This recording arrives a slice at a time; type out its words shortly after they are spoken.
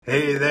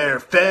Hey there,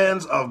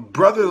 fans of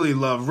brotherly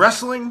love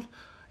wrestling.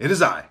 It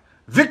is I,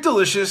 Vic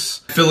Delicious,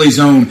 Philly's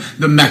own,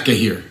 the Mecca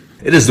here.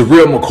 It is the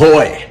real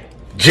McCoy,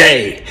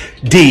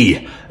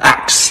 J.D.X.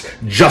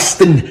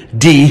 Justin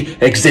D.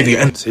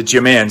 Xavier. It's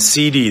your man,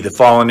 CD, the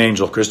fallen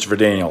angel, Christopher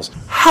Daniels.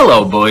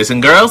 Hello, boys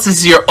and girls. This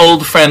is your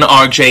old friend,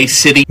 RJ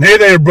City. Hey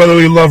there,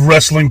 brotherly love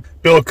wrestling.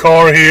 Bill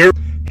Carr here.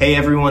 Hey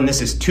everyone,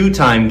 this is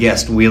two-time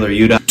guest Wheeler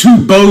Yuta.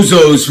 Two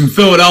bozos from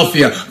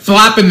Philadelphia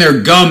flapping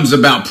their gums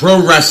about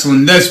pro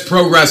wrestling this,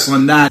 pro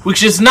wrestling that.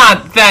 Which is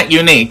not that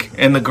unique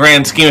in the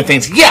grand scheme of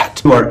things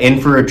yet. You are in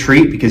for a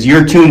treat because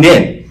you're tuned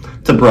in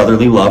to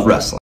Brotherly Love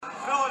Wrestling.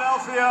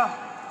 Philadelphia,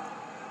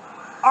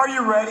 are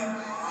you ready? No!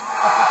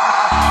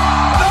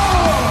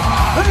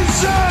 He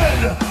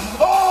said,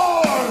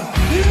 are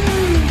you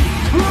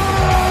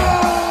ready?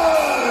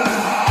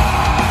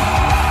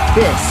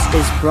 This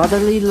is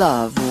Brotherly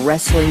Love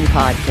Wrestling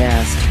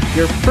Podcast,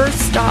 your first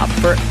stop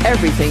for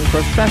everything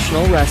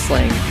professional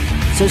wrestling.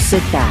 So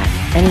sit back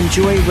and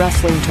enjoy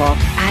wrestling talk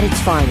at its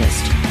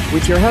finest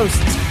with your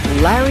hosts,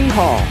 Larry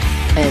Hall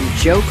and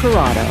Joe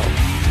Corrado.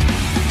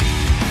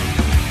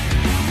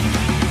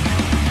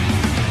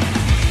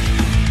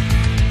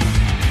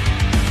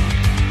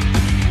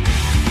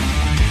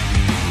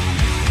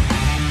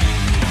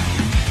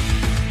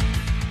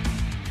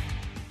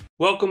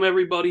 Welcome,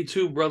 everybody,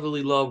 to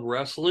Brotherly Love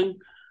Wrestling.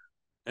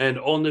 And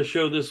on the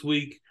show this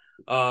week,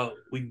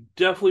 we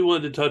definitely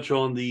wanted to touch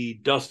on the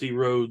Dusty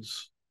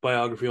Rhodes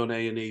biography on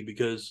A&E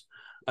because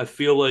I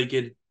feel like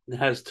it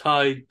has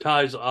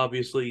ties,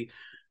 obviously,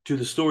 to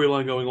the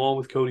storyline going on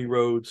with Cody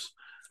Rhodes.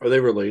 Are they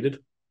related?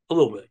 A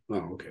little bit.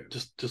 Oh, okay.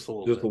 Just a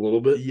little bit. Just a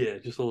little bit? Yeah,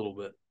 just a little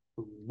bit.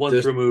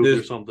 Once removed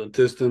or something.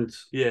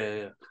 Distance?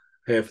 Yeah.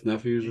 Half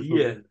nephews or something?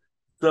 Yeah.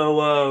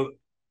 So,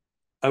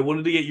 I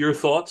wanted to get your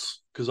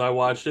thoughts because I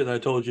watched it and I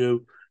told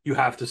you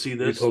have to see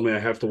this. You told me I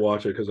have to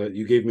watch it because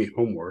you gave me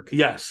homework.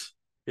 Yes.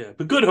 Yeah,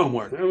 but good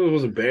homework. It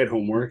wasn't bad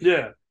homework.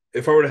 Yeah.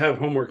 If I were to have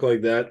homework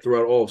like that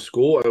throughout all of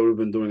school, I would have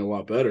been doing a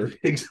lot better.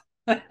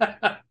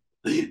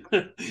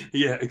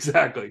 Yeah,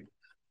 exactly.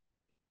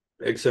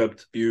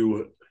 Except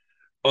you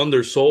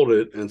undersold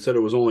it and said it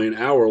was only an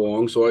hour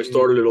long, so I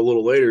started it a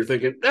little later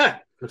thinking,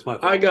 that's my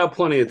fault. I got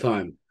plenty of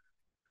time.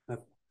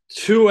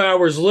 2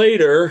 hours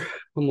later,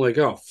 I'm like,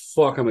 oh,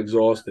 fuck, I'm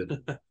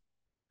exhausted.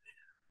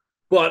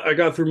 But I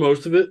got through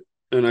most of it,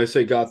 and I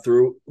say got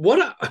through.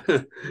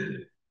 I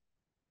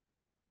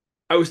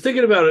was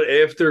thinking about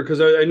it after, because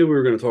I knew we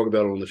were going to talk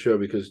about it on the show,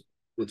 because,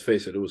 let's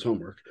face it, it was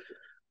homework.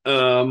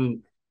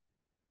 And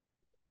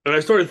I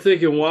started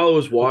thinking while I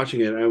was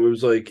watching it, I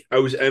was like, I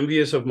was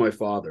envious of my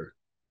father.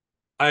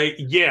 I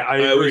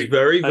was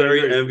very,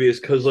 very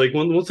envious, because like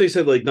once they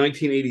said like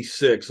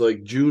 1986,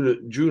 like June of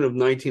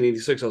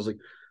 1986, I was like,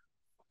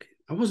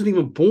 I wasn't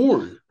even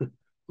born. I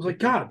was like,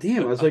 God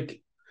damn. I was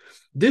like,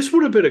 this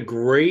would have been a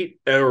great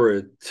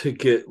era to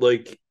get,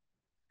 like,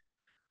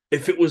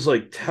 if it was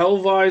like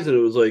televised and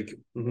it was like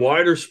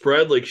wider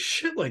spread, like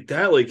shit like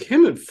that. Like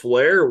him and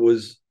Flair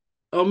was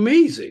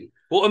amazing.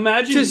 Well,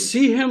 imagine to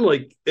see him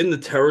like in the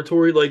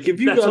territory. Like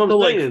if you got to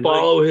like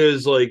follow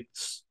his like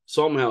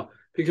somehow,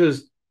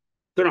 because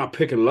they're not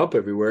picking it up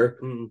everywhere.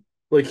 Mm-hmm.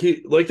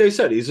 Like they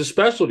said, he's a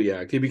specialty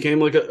act. He became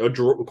like a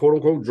quote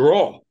unquote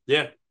draw.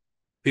 Yeah.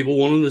 People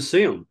wanted to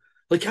see him.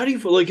 Like how do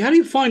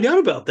you find out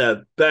about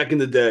that back in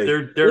the day?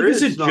 There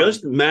is it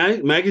just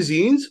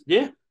magazines?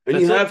 Yeah, and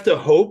you have to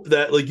hope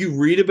that like you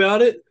read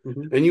about it,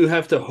 and you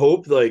have to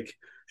hope like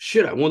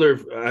shit. I wonder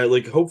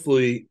if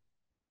hopefully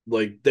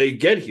like they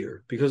get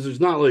here because there's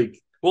not like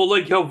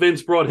like how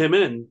Vince brought him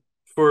in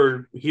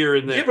for here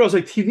and there. Yeah, but I was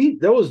like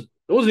TV. It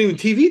wasn't even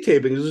TV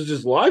taping. This was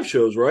just live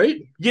shows,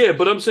 right? Yeah,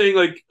 but I'm saying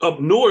like up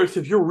north,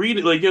 if you're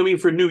reading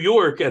for New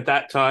York at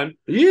that time,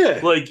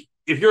 yeah, like.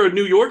 If you're a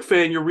New York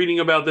fan, you're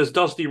reading about this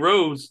Dusty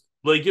Rhodes,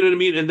 like, you know what I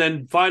mean? And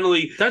then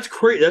finally... That's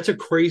crazy. That's a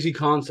crazy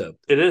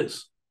concept. It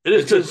is.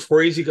 It's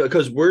crazy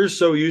because we're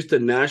so used to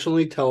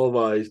nationally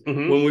televised.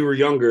 When we were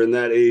younger in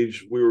that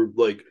age, we were,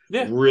 like,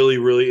 really,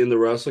 really into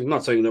wrestling. I'm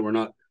not saying that we're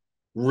not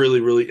really,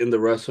 really into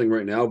wrestling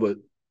right now, but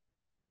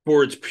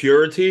for its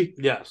purity...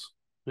 Yes.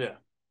 Yeah.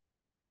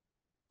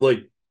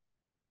 Like,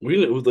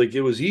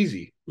 it was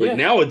easy. Like,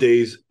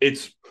 nowadays,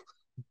 it's...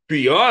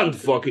 beyond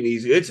fucking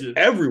easy. It's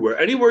everywhere.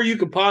 Anywhere you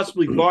could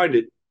possibly find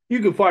it, you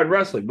can find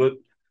wrestling. But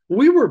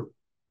we were,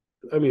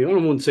 I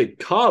don't want to say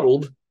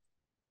coddled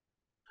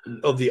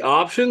of the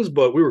options,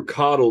 but we were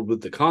coddled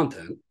with the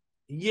content.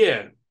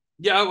 Yeah.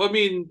 Yeah, I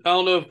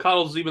don't know if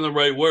coddled is even the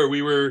right word.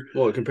 We were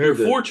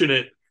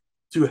fortunate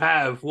to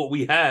have what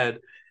we had.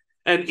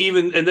 And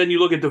then you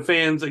look at the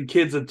fans and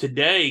kids of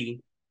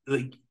today,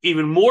 like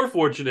even more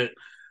fortunate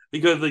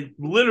because like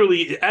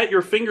literally at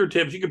your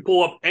fingertips, you can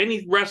pull up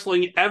any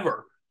wrestling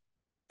ever.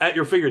 At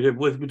your fingertip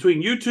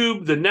between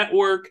YouTube, the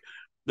network,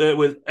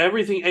 with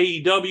everything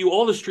AEW,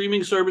 all the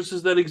streaming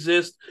services that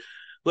exist,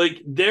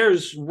 like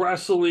there's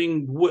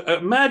wrestling.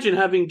 Imagine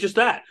having just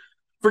that.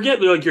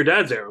 Forget like your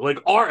dad's era, like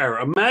our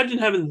era. Imagine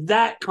having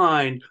that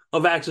kind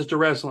of access to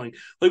wrestling.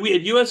 Like we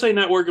had USA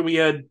Network and we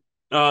had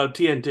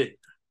TNT.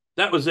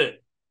 That was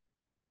it.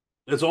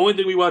 That's the only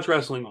thing we watched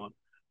wrestling on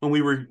when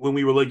we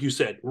were like you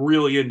said,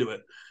 really into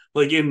it.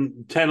 Like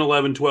in 10,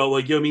 11, 12,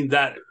 like, you know what I mean?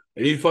 That.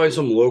 And you'd find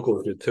some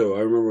local shit too. I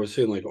remember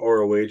seeing like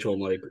ROH on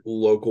like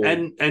local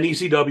and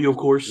ECW, of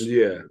course.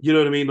 Yeah, you know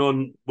what I mean.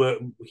 On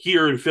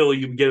here in Philly,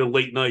 you get it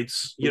late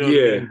nights. You know what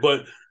I mean?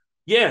 But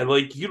yeah,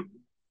 like you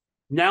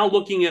now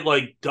looking at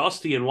like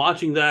Dusty and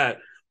watching that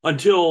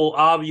until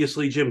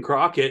obviously Jim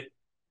Crockett.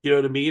 You know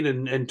what I mean?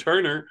 And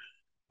Turner,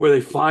 where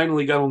they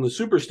finally got on the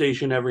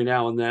Superstation every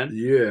now and then.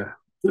 Yeah,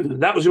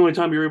 that was the only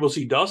time you were able to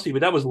see Dusty.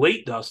 But that was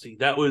late Dusty.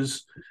 That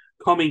was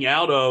coming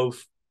out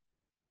of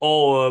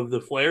all of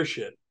the Flair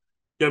shit.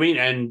 I mean,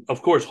 and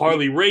of course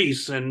Harley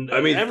Race and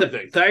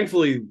everything.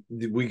 Thankfully,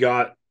 we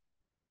got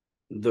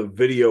the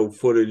video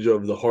footage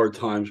of the Hard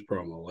Times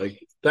promo. Like,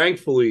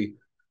 thankfully,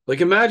 like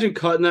imagine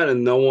cutting that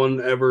and no one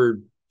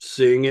ever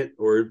seeing it,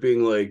 or it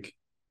being like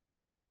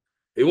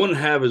it wouldn't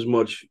have as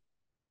much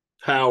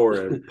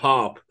power and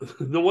pop.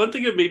 The one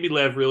thing that made me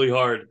laugh really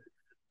hard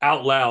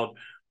out loud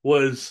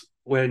was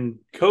when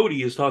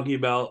Cody is talking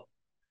about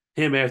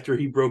him after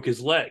he broke his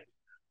leg.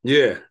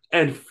 Yeah,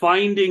 and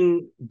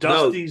finding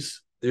Dusty's.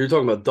 No, you're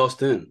talking about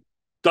Dustin.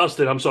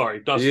 I'm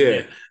sorry. Dustin.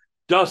 Yeah.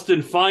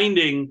 Dustin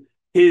finding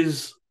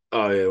his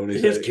when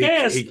his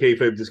cast. He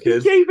kayfabed his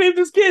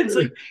kids.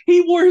 Like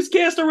he wore his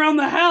cast around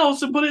the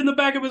house and put it in the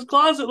back of his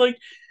closet. Like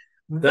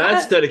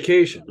that's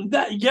dedication.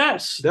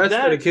 That's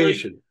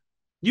dedication. Like,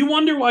 you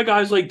wonder why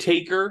guys like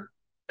Taker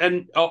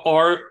and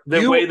are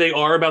the way they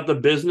are about the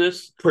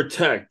business.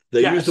 Protect.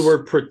 They use the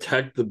word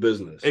protect the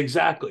business.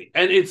 Exactly.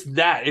 And it's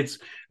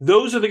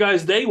those are the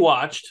guys they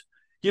watched.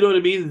 You know what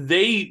I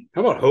mean? How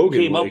about Hogan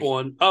came up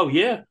on? Oh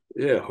yeah,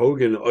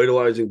 Hogan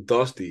idolizing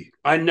Dusty.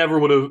 I never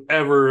would have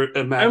ever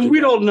imagined. And we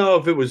don't know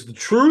if it was the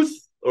truth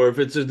or if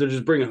it's just, they're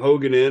just bringing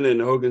Hogan in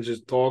and Hogan's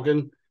just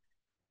talking.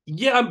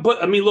 Yeah,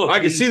 but I mean, look, I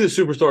could see the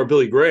superstar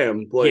Billy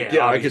Graham. Like,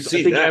 I could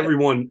see. I think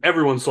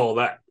everyone saw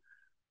that.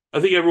 I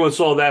think everyone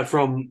saw that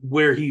from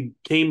where he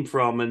came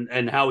from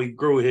and how he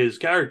grew his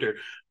character.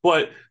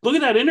 But look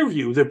at that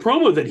interview, the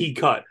promo that he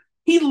cut.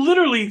 He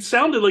literally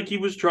sounded like he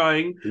was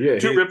trying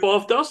to rip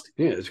off Dusty.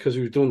 Yeah, it's because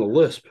he was doing the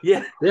lisp.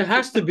 Yeah. It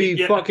has to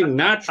be fucking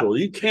natural.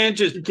 You can't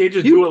just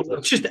do a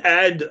lisp. Just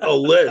add a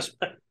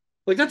lisp.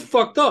 Like, that's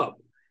fucked up.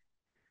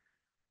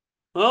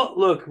 Well,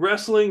 look,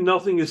 wrestling,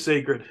 nothing is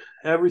sacred.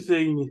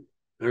 Everything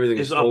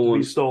is stolen, up to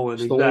be stolen.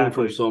 Stolen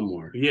from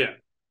somewhere. Yeah.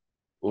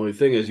 Only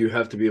thing is, you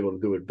have to be able to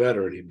do it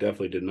better, and he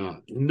definitely did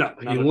not. No.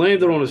 He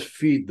landed on his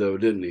feet, though,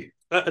 didn't he?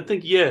 I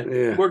think,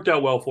 it worked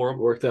out well for him.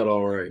 Worked out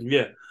all right.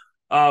 Yeah.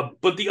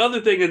 But the other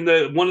thing,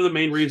 and one of the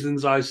main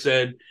reasons I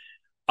said,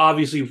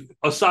 obviously,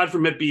 aside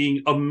from it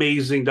being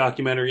amazing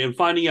documentary and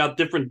finding out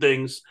different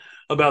things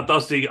about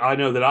Dusty, I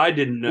know that I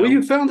didn't know. Well,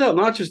 you found out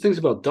not just things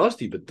about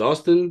Dusty, but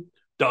Dustin.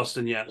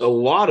 Yes. A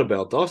lot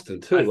about Dustin,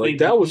 too. I think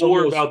that was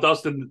more about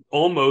Dustin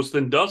almost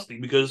than Dusty,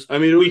 because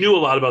we knew a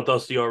lot about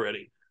Dusty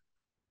already.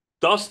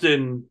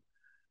 Dustin,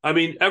 I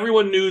mean,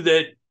 everyone knew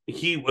that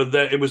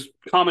it was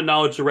common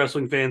knowledge to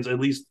wrestling fans, at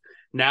least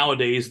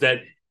nowadays, that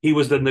he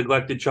was the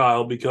neglected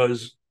child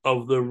because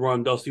of the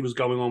run Dusty was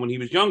going on when he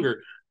was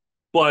younger.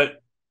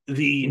 But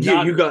you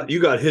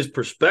got his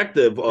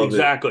perspective of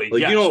exactly. It.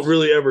 Like, you don't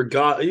really ever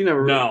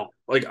no.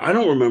 Like, I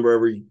don't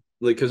remember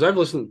because I've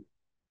listened.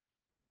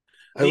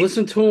 I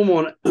listened to him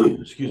on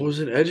was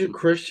it Edge and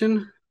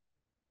Christian?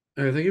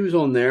 I think he was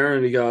on there,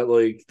 and he got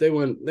they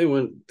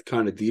went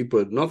kind of deep,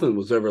 but nothing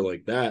was ever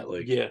like that.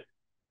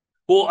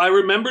 Well, I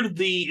remembered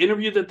the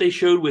interview that they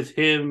showed with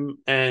him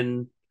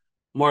and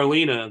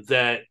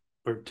Marlena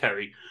or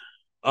Terry,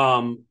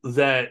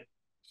 that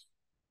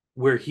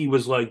where he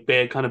was like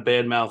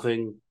bad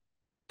mouthing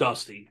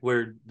Dusty,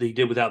 where they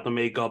did without the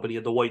makeup and he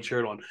had the white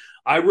shirt on.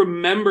 I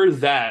remember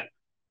that,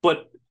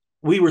 but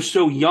we were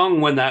so young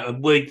when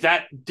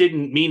that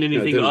didn't mean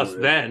anything to us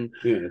then.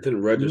 Yeah, it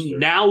didn't register.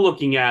 Now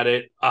looking at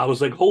it, I was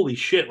like, holy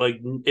shit,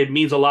 it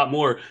means a lot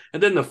more.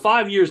 And then the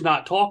 5 years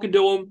not talking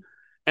to him,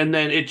 and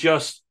then it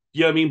just,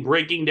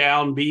 breaking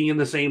down, being in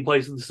the same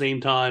place at the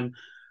same time.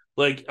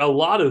 Like, a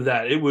lot of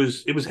that, it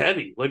was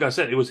heavy. Like I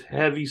said, it was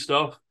heavy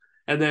stuff.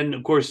 And then,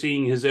 of course,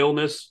 seeing his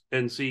illness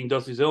and seeing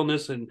Dusty's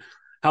illness and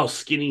how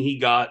skinny he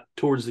got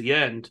towards the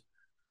end,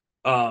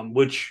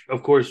 which,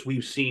 of course,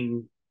 we've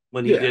seen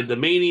when he did the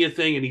Mania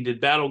thing and he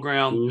did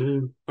Battleground.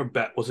 Mm-hmm.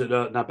 Or was it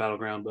not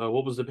Battleground?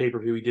 What was the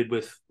pay-per-view he did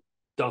with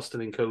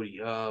Dustin and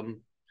Cody?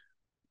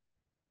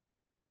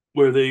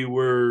 Where they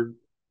were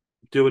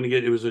doing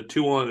it was a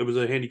 2-on. It was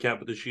a handicap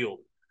with the Shield.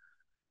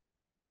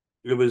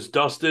 It was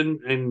Dustin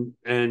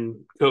and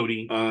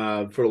Cody.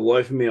 For the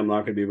life of me, I'm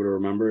not going to be able to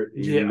remember it.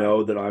 You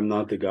know that I'm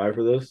not the guy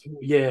for this.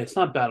 Yeah, it's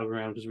not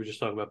Battleground because we're just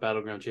talking about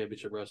Battleground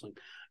Championship Wrestling.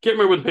 Can't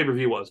remember what the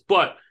pay-per-view was,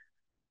 but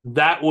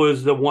that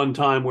was the one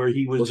time where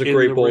he was it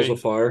Great Balls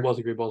of Fire? It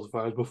wasn't Great Balls of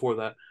Fire. It was before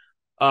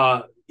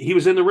that. He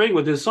was in the ring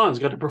with his sons,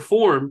 got to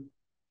perform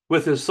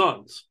with his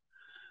sons.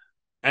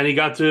 And he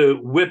got to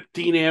whip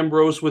Dean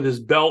Ambrose with his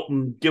belt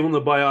and give him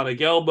the bionic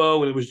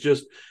elbow. And it was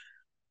just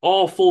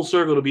all full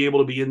circle to be able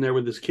to be in there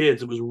with his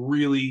kids. It was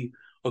really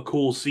a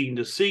cool scene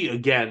to see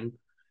again,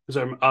 because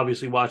I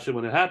obviously watched it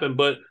when it happened.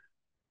 But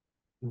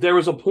there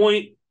was a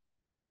point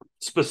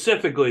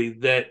specifically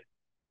that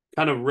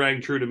kind of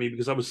rang true to me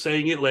because I was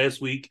saying it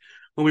last week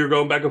when we were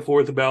going back and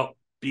forth about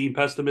being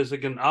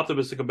pessimistic and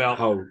optimistic about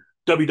how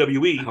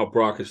WWE. How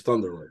Brock is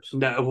Thunder Lips.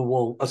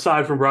 Well,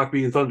 aside from Brock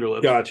being Thunder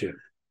Lips. Gotcha.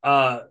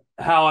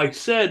 How I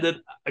said that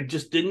I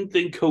just didn't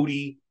think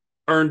Cody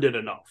earned it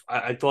enough.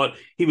 I thought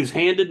he was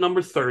handed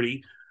number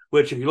 30,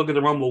 which if you look at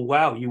the Rumble,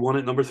 wow, you won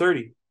at number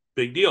 30.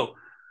 Big deal.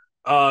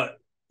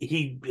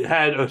 He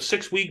had a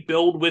 6-week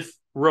build with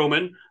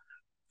Roman,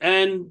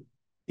 and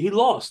he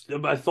lost.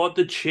 I thought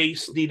the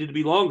chase needed to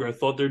be longer. I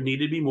thought there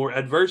needed to be more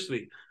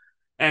adversity.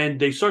 And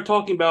they start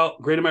talking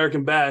about Great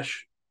American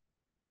Bash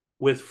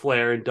with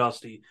Flair and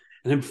Dusty,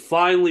 and him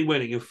finally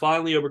winning and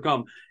finally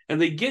overcome.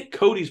 And they get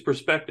Cody's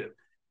perspective.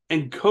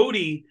 And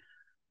Cody,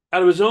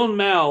 out of his own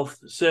mouth,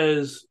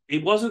 says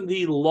it wasn't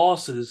the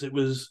losses, it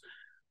was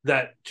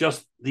that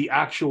just the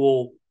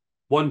actual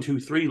 1, 2,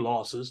 3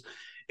 losses.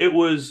 It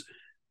was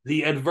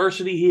the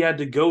adversity he had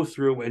to go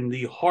through and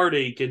the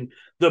heartache and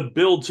the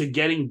build to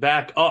getting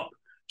back up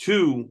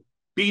to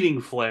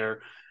beating Flair.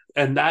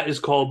 And that is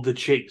called the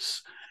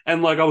chase.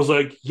 And I was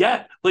like,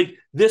 yeah,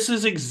 this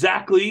is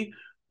exactly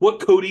what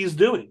Cody is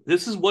doing.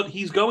 This is what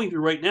he's going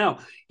through right now.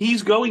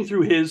 He's going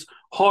through his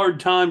hard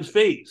times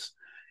phase.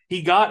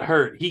 He got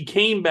hurt. He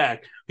came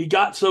back. He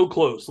got so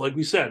close. Like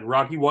we said,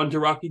 Rocky 1 to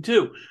Rocky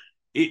 2.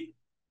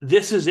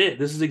 This is it.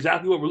 This is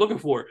exactly what we're looking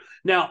for.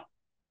 Now,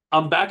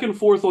 I'm back and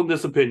forth on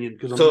this opinion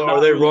because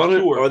are they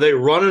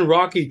running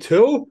Rocky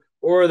 2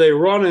 or are they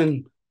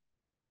running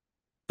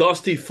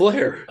Dusty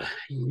Flair?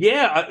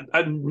 Yeah,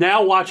 I'm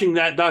now watching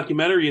that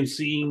documentary and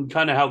seeing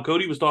kind of how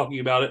Cody was talking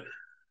about it.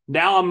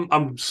 Now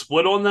I'm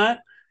split on that.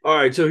 All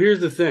right, so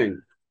here's the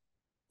thing.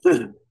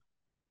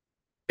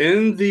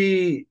 In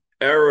the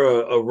era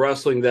of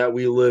wrestling that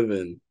we live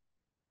in,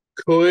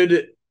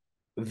 could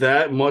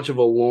that much of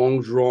a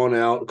long drawn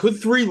out, could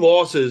 3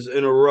 losses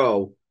in a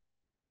row,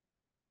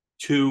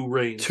 2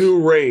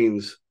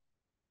 reigns,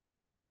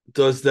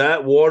 does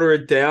that water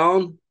it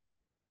down?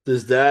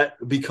 Does that,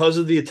 because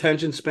of the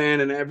attention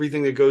span and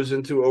everything that goes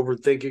into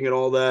overthinking and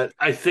all that,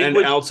 I think,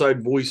 and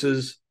outside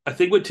voices? I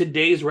think with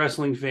today's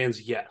wrestling fans,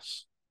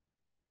 yes.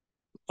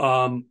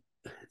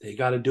 They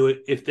got to do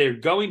it. If they're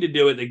going to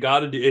do it, they got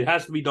to do it. It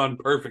has to be done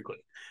perfectly.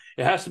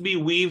 It has to be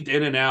weaved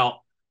in and out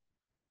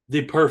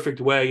the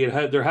perfect way.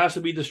 There has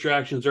to be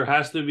distractions. There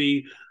has to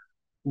be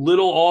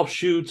little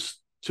offshoots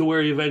to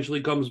where he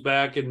eventually comes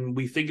back, and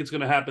we think it's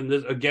going to happen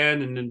this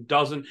again, and it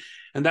doesn't.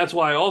 And that's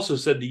why I also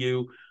said to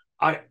you,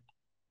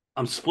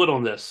 I'm split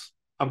on this.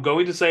 I'm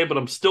going to say it, but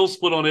I'm still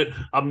split on it.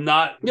 I'm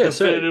not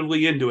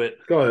definitively into it.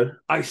 Go ahead.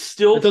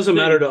 It doesn't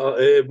matter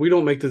to we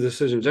don't make the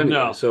decisions anyway,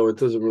 no. So it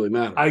doesn't really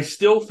matter. I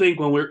still think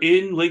when we're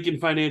in Lincoln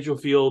Financial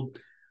Field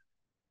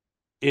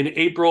in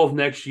April of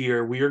next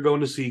year, we are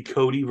going to see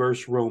Cody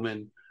versus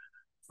Roman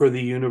for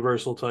the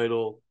Universal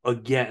title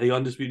again, the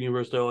undisputed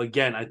Universal title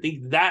again. I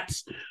think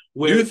that's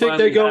where. Do you think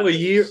they go a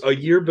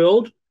year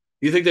build?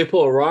 You think they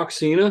pull a Rock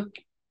Cena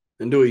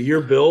and do a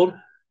year build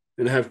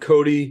and have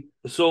Cody?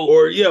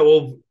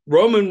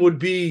 Roman would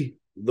be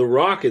the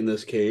Rock in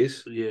this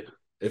case. Yeah.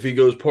 If he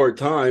goes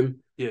part-time.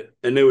 Yeah.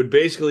 And they would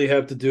basically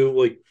have to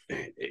do,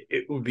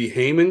 it would be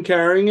Heyman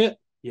carrying it.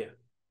 Yeah.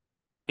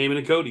 Heyman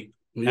and Cody.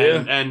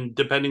 Yeah. And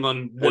depending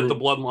on what the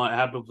bloodline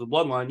happened with the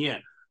bloodline, yeah.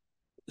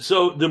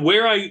 So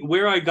where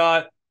I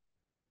got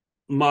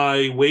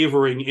my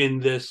wavering in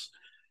this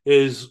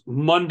is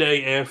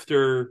Monday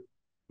after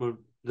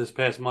this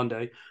past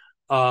Monday,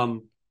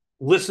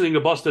 listening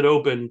to Busted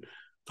Open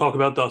talk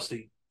about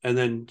Dusty. And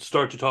then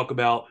start to talk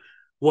about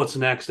what's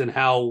next and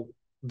how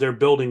they're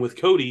building with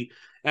Cody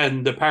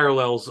and the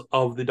parallels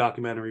of the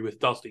documentary with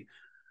Dusty.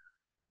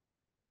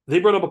 They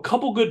brought up a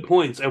couple good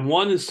points, and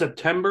one is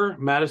September,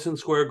 Madison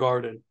Square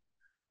Garden.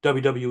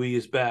 WWE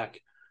is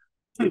back.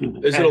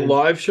 Is it a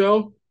live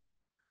show?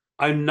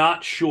 I'm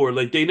not sure.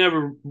 They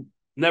never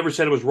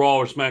said it was Raw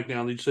or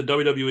SmackDown. They just said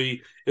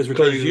WWE is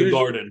returning to the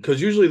Garden.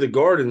 Because usually the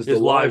Garden's the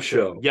live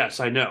show. Yes,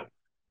 I know.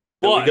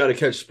 But we got to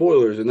catch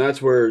spoilers, and that's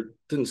where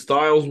didn't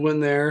Styles win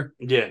there?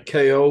 Yeah,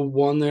 KO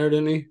won there,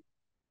 didn't he?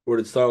 Or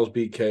did Styles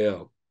beat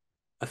KO?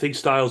 I think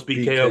Styles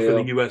beat KO for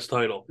the U.S.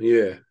 title.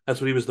 Yeah, that's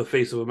when he was the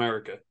face of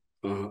America.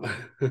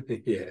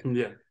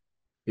 Yeah.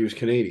 He was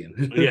Canadian.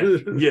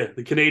 yeah,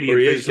 the Canadian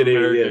face of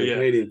America. Yeah, the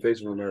Canadian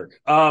face of America.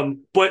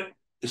 But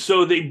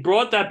so they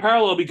brought that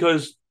parallel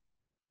because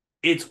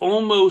it's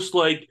almost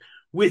like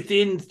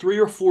within 3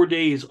 or 4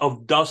 days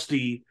of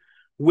Dusty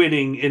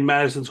winning in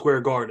Madison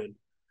Square Garden.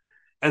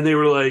 And they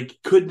were like,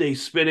 could they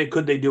spin it?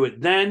 Could they do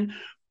it then?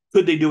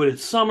 Could they do it at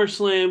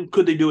SummerSlam?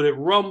 Could they do it at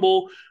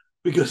Rumble?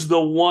 Because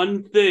the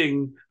one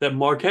thing that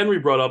Mark Henry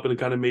brought up, and it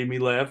kind of made me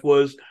laugh,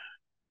 was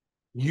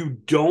you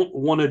don't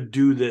want to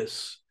do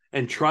this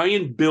and try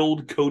and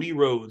build Cody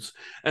Rhodes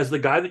as the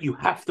guy that you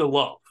have to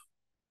love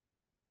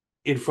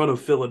in front of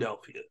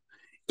Philadelphia.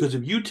 Because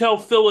if you tell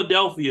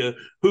Philadelphia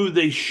who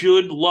they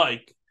should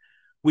like,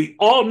 we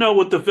all know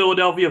what the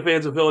Philadelphia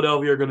fans of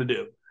Philadelphia are going to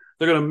do.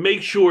 They're going to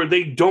make sure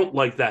they don't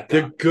like that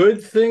guy. The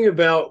good thing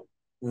about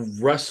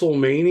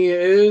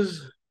WrestleMania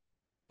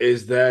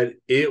is that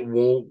it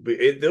won't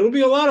be. There'll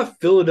be a lot of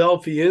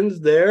Philadelphians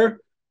there,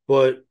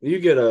 but you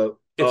get a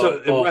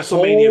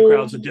WrestleMania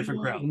crowd's a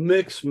different crowd,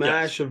 mix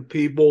mash of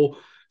people.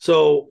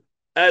 So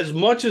as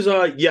much as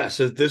yes,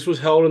 if this was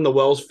held in the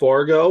Wells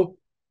Fargo,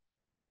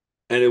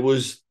 and it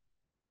was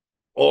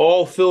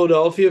all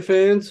Philadelphia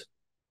fans,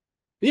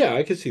 yeah,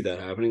 I could see that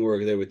happening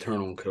where they would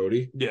turn on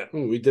Cody. Yeah,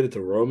 we did it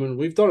to Roman.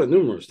 We've done it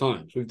numerous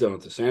times. We've done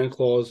it to Santa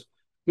Claus.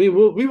 I mean,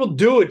 we will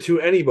do it to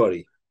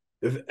anybody.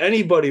 If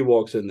anybody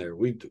walks in there,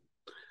 we do.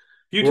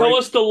 You tell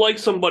us to like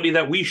somebody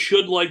that we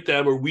should like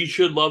them or we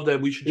should love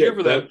them, we should cheer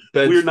for them.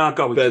 We're not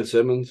going to. Ben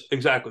Simmons.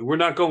 Exactly. We're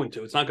not going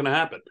to. It's not going to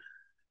happen.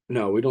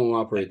 No, we don't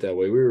operate that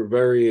way. We were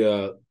very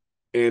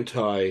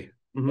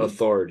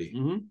anti-authority.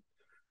 Mm-hmm.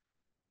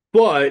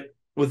 But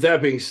with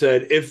that being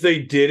said, if they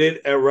did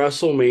it at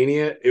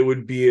WrestleMania, it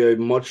would be a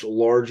much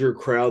larger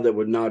crowd that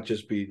would not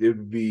just be, it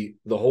would be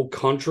the whole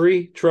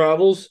country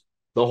travels,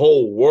 the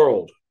whole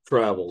world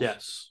travels.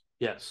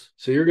 Yes.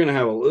 So you're going to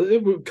have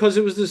because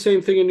it was the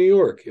same thing in New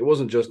York. It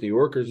wasn't just New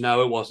Yorkers.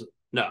 No, it wasn't.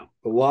 No.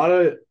 A lot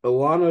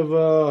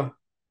of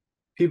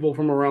people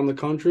from around the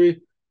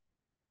country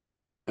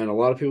and a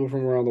lot of people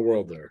from around the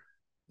world there.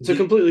 It's a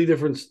completely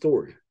different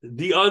story.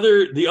 The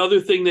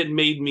other thing that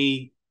made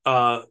me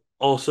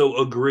also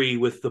agree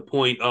with the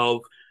point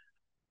of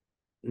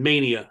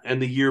Mania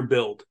and the year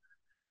build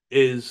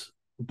is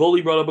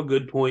Bully brought up a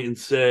good point and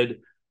said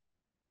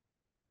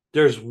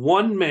there's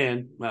one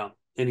man,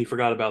 and he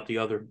forgot about the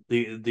other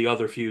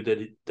feud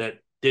that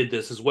did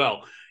this as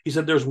well. He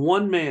said there's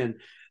one man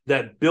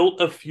that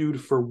built a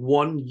feud for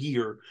 1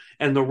 year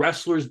and the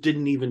wrestlers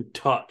didn't even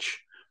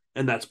touch,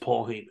 and that's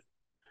Paul Heyman.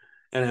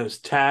 And it was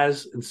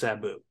Taz and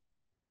Sabu.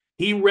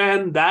 He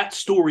ran that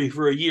story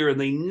for a year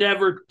and they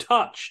never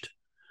touched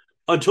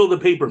until the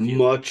pay-per-view.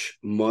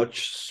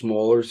 Much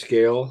smaller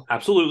scale.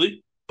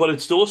 Absolutely. But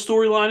it's still a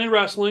storyline in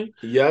wrestling.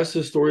 Yes, a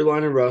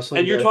storyline in wrestling.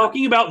 And you're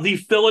talking about the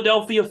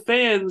Philadelphia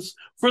fans,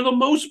 for the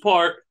most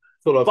part,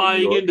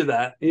 buying into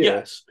that. Yeah.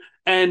 Yes.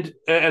 And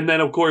then,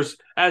 of course,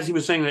 as he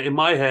was saying that in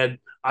my head,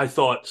 I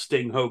thought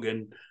Sting,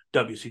 Hogan,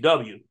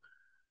 WCW. It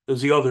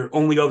was the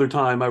only other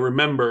time I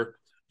remember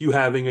you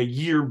having a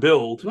year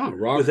build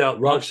without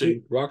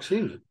touching.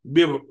 Roxina.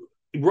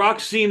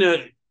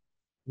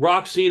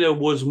 Roxina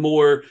was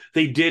more,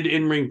 they did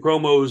in-ring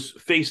promos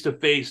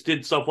face-to-face,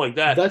 did stuff like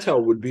that. That's how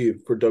it would be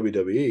for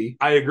WWE.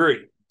 I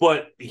agree.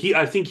 But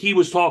I think he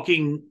was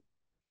talking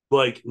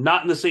like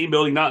not in the same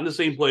building, not in the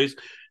same place,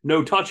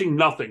 no touching,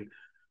 nothing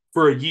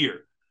for a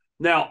year.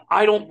 Now,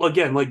 I don't,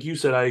 again, like you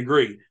said, I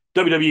agree.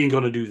 WWE ain't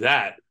going to do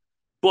that.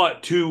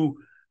 But to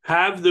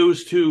have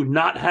those two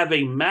not have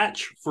a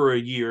match for a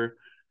year,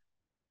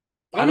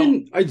 I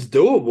mean, it's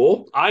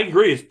doable. I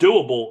agree, it's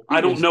doable. I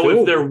don't know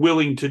if they're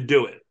willing to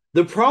do it.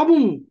 The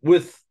problem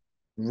with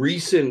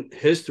recent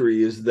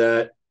history is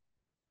that,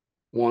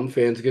 one,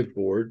 fans get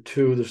bored.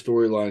 Two, the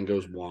storyline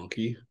goes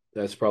wonky.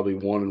 That's probably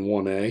 1 and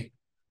 1A,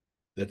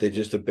 that they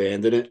just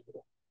abandon it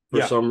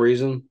for some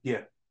reason.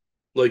 Yeah.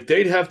 Like,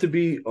 they'd have to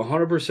be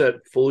 100%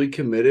 fully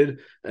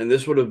committed, and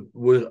this would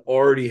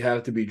already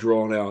have to be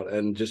drawn out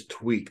and just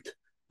tweaked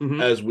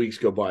as weeks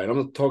go by. And I'm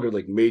not talking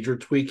like major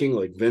tweaking,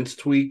 like Vince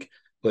tweak,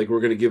 like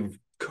we're going to give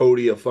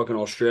Cody a fucking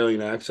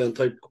Australian accent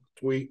type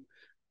tweak.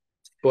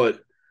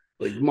 But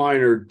like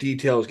minor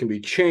details can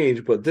be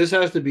changed, but this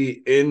has to be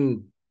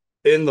in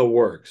the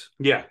works.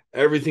 Yeah.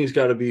 Everything's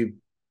got to be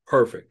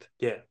perfect.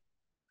 Yeah.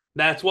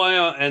 That's why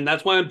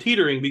I'm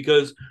teetering,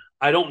 because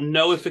I don't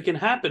know if it can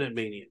happen at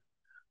Mania.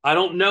 I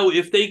don't know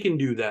if they can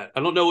do that.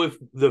 I don't know if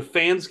the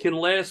fans can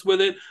last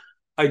with it.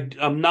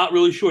 I'm not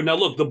really sure. Now,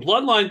 look, the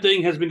Bloodline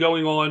thing has been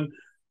going on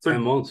for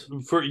 10 months.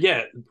 For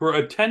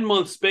a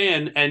 10-month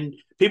span, and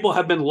people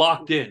have been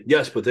locked in.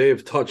 Yes, but they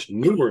have touched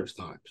numerous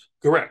times.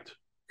 Correct.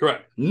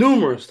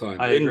 Numerous times.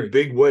 I agree. In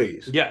big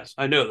ways. Yes,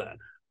 I know that.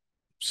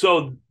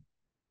 So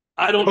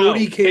I don't know.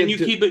 Can you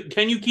keep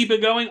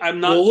it going? I'm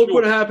not sure. Well, look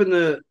what happened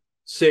to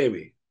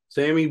Sammy.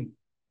 Sammy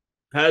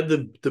had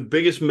the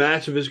biggest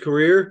match of his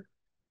career,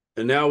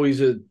 and now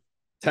he's a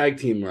tag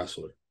team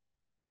wrestler.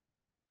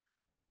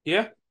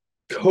 Yeah.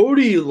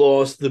 Cody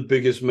lost the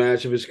biggest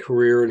match of his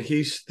career, and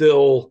he's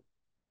still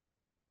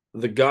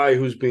the guy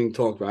who's being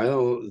talked about. I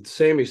don't know.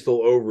 Sammy's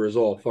still over as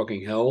all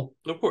fucking hell.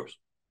 Of course.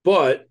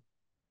 But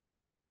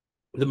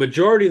the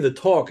majority of the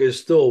talk is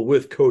still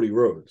with Cody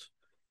Rhodes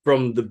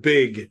from the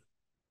big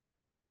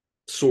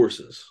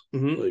sources.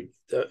 Like,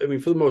 I mean,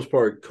 for the most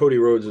part, Cody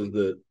Rhodes is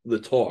the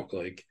talk.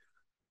 Like,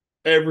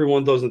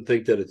 everyone doesn't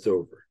think that it's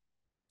over.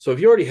 So if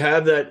you already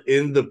have that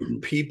in the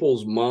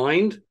people's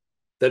mind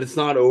that it's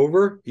not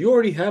over, you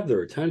already have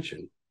their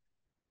attention.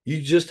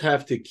 You just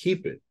have to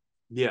keep it.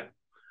 Yeah.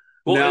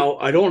 Well, now,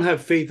 I don't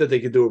have faith that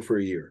they could do it for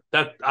a year.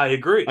 That I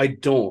agree. I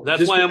don't.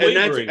 That's why I'm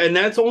wavering. And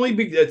that's only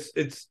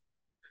it's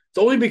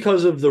only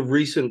because of the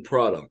recent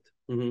product.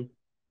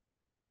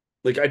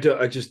 Like,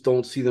 I just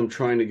don't see them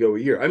trying to go a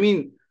year. I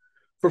mean,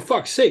 for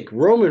fuck's sake,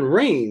 Roman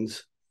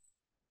Reigns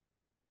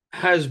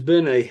has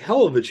been a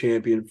hell of a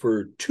champion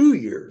for 2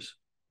 years.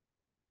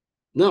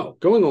 No,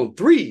 going on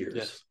 3 years.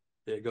 Yes.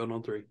 Yeah, going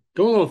on 3.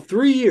 Going on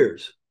 3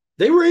 years.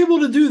 They were able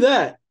to do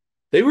that.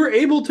 They were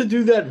able to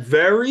do that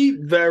very,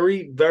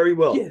 very, very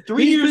well. Yeah,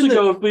 3 years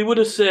ago, if we would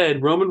have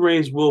said Roman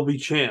Reigns will be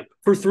champ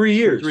for 3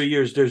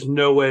 years, there's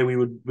no way we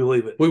would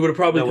believe it. We would have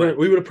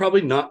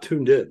probably not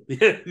tuned in.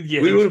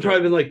 Yeah, we would have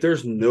probably been like,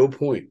 "There's no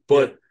point."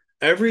 But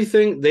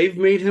everything they've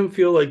made him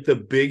feel like the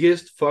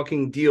biggest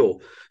fucking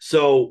deal.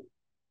 So,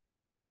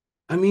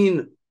 I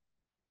mean,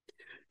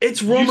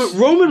 it's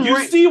Roman. You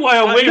see why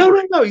I'm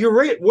wavering? No.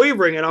 You're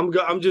wavering, and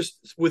I'm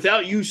just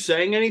without you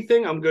saying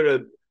anything. I'm gonna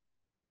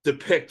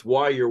depict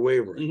why you're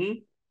wavering. Mm-hmm.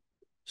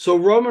 So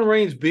Roman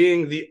Reigns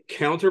being the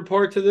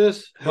counterpart to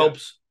this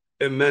helps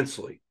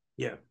immensely.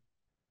 Yeah.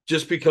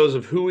 Just because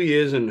of who he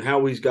is and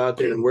how he's got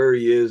there and where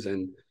he is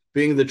and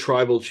being the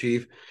tribal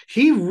chief.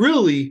 He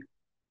really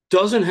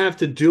doesn't have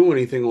to do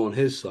anything on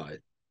his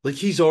side. Like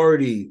his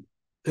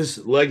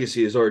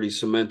legacy is already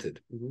cemented.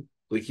 Mm-hmm.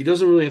 Like he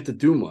doesn't really have to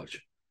do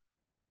much.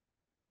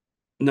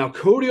 Now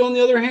Cody, on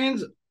the other hand,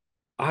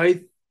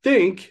 I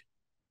think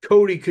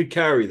Cody could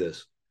carry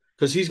this.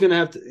 Because he's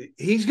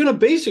gonna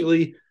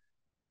basically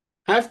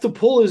have to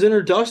pull his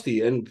inner Dusty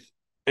and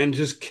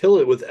just kill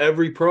it with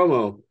every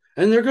promo.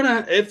 And they're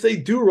gonna, if they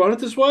do run it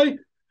this way,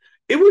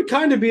 it would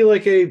kind of be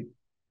like a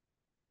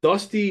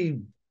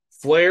Dusty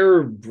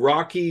Flair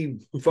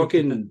Rocky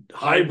fucking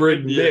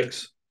hybrid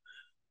mix.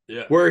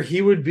 Yeah. Where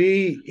he would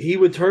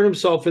turn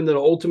himself into the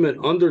ultimate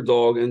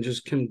underdog and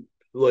just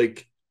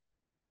would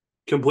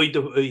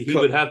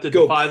have to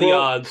defy the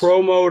odds.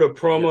 Promo to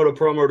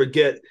promo to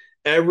get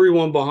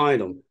everyone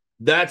behind him.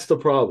 That's the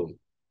problem.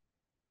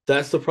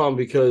 That's the problem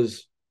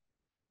because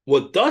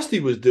what Dusty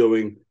was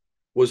doing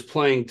was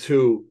playing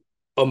to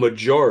a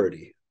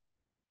majority.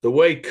 The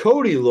way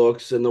Cody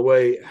looks and the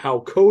way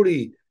how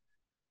Cody,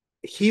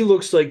 he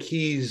looks like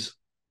he's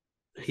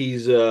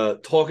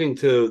talking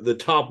to the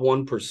top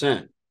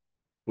 1%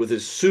 with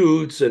his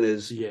suits and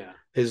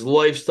his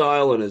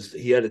lifestyle and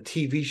he had a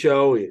TV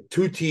show, he had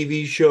 2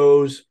 TV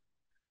shows.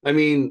 I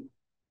mean,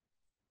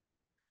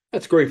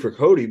 that's great for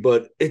Cody,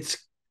 but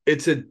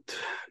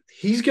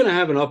he's going to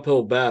have an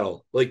uphill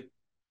battle. Like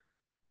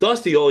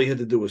Dusty, all he had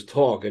to do was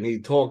talk, and he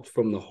talked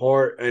from the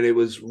heart, and it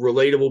was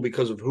relatable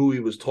because of who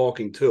he was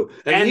talking to.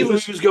 And who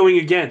he was going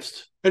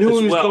against. And who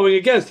he was going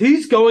against.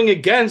 He's going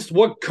against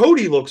what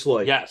Cody looks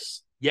like.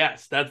 Yes.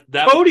 That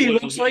Cody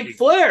looks like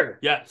Flair.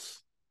 Yes.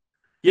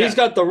 He's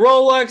got the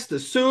Rolex, the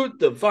suit,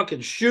 the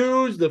fucking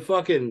shoes, the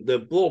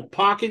little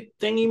pocket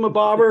thingy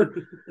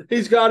mabobber.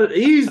 He's got it.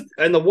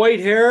 And the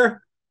white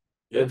hair.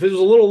 Yeah. If it was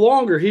a little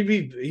longer,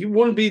 he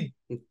wouldn't be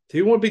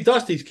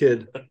Dusty's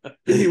kid.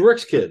 He'd be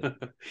Rick's kid.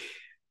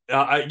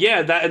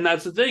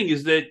 That's the thing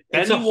is that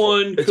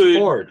anyone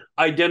could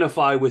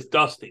identify with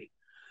Dusty.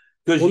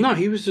 Well, no,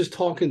 he was just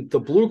talking the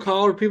blue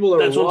collar people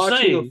that were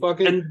watching the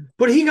fucking.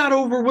 But he got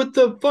over with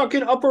the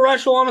fucking upper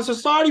echelon of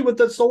society with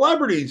the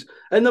celebrities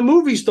and the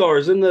movie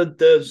stars and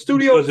the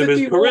studio because of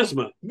his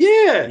charisma.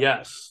 Yeah.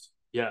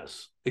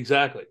 Yes,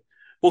 exactly.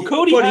 Well,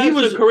 Cody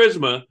has the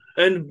charisma,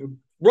 and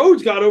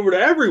Rhodes got over to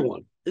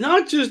everyone,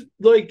 not just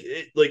like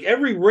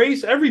every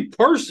race, every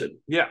person.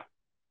 Yeah.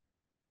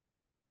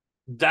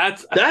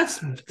 That's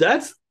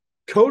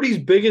Cody's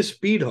biggest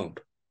speed hump.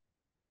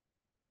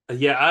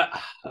 Yeah,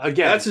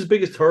 again, that's his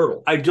biggest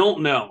hurdle. I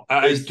don't know.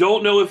 I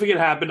don't know if it can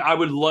happen. I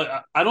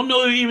don't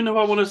know even if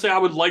I want to say I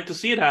would like to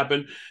see it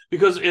happen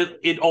because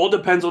it all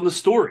depends on the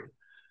story.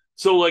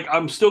 So like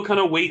I'm still kind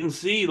of wait and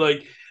see.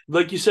 Like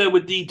you said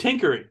with the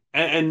tinkering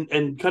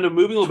and kind of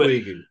moving a little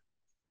bit.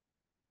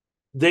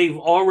 They've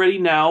already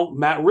now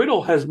Matt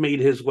Riddle has made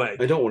his way.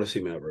 I don't want to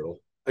see Matt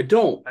Riddle. I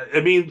don't.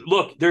 I mean,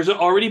 look, there's an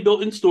already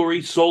built-in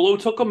story. Solo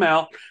took him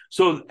out,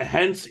 so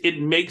hence it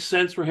makes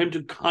sense for him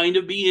to kind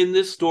of be in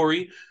this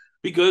story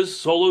because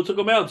Solo took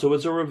him out. So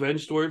it's a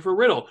revenge story for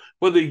Riddle.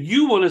 Whether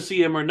you want to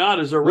see him or not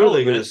is irrelevant.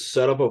 Really, going to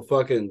set up a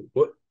fucking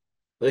what?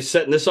 They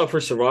setting this up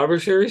for Survivor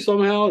Series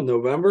somehow in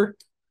November?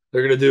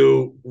 They're going to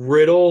do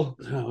Riddle.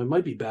 No, it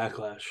might be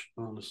Backlash.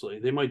 Honestly,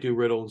 they might do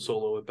Riddle and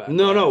Solo at Backlash.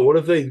 No. What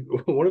if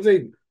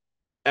they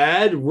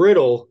add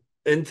Riddle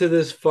into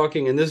this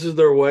fucking, and this is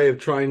their way of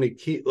trying to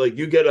keep, like,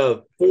 you get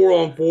a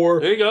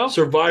 4-on-4 there you go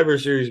Survivor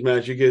Series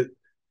match. You get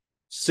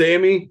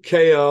Sammy,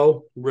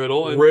 KO,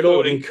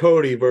 Riddle and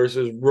Cody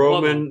versus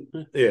Roman,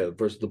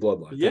 versus the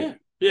Bloodline.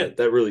 Yeah.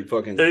 That really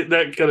fucking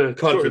that kind of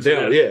cuts it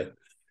down.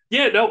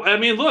 Yeah. No, I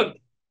mean, look,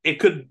 it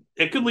could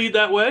lead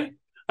that way.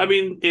 I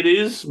mean, it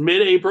is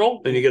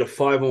mid-April, and you get a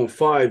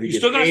 5-on-5. You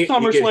still got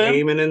SummerSlam. You get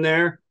Heyman in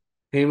there.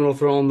 Heyman will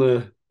throw on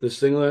the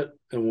singlet,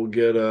 and we'll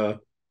get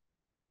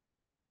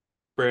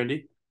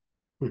Brandy.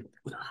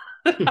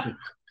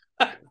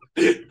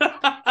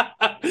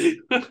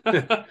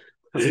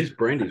 At least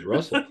Brandy's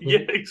wrestling.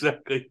 Yeah,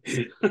 exactly.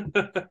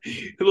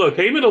 Look,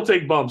 Heyman will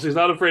take bumps. He's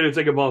not afraid of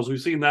taking bumps. We've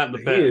seen that in the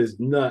past. He is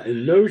not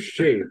in no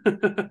shape.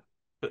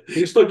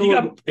 He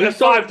got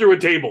 5 through a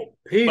table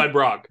by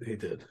Brock. He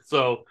did.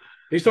 So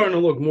he's starting to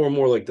look more and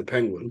more like the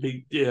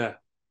Penguin. Yeah,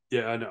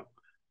 I know.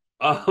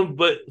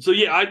 But so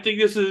yeah, I think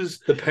this is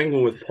the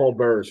Penguin with Paul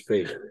Bearer's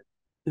face.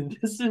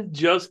 This is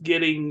just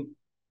getting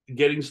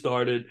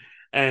started,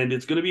 and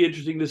it's going to be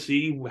interesting to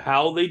see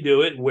how they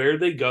do it, where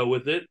they go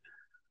with it.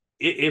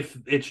 if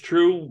it's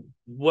true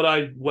what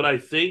I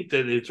think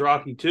that it's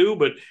Rocky 2,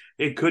 but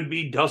it could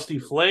be Dusty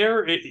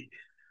Flair.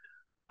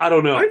 I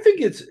don't know. I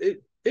think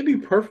it'd be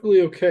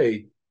perfectly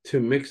okay to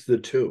mix the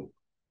two.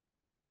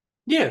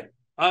 Yeah,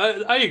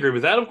 I agree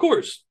with that, of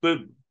course. But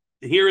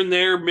here and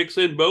there, mix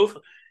in both,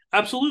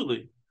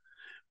 absolutely.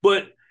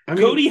 But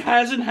Cody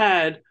hasn't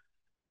had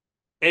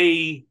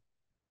a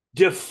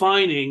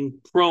defining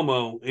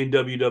promo in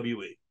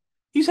WWE.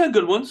 He's had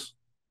good ones,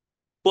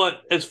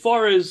 but as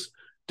far as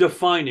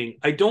defining,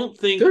 I don't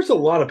think there's a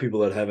lot of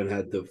people that haven't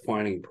had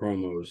defining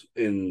promos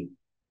in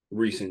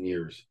recent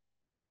years.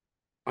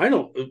 I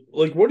don't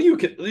like. What are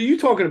you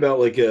talking about?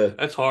 Like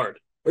that's hard.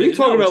 Are you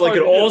talking about like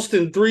an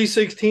Austin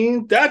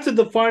 316? That's a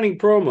defining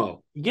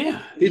promo.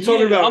 Yeah, you're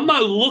talking about. I'm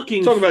not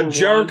looking. Talking about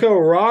Jericho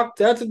Rock.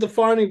 That's a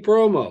defining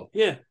promo.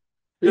 Yeah,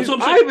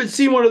 I haven't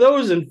seen one of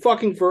those in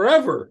fucking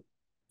forever.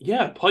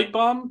 Yeah, Pipe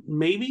Bomb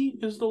maybe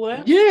is the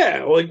last.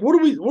 Yeah, like what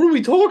are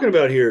we talking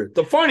about here?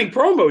 Defining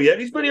promo yet?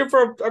 He's been here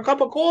for a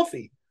cup of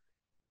coffee.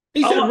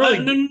 He's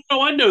really.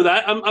 No, I know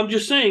that. I'm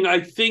just saying. I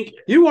think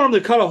you want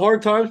him to cut a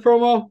Hard Times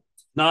promo.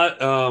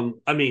 Not.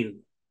 I mean.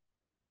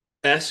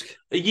 Esque.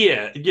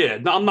 Yeah.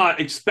 No, I'm not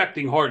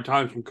expecting Hard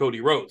Times from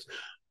Cody Rhodes,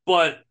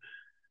 but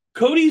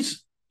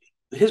his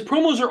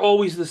promos are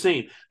always the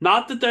same.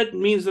 Not that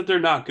means that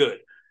they're not good.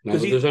 Not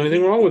that there's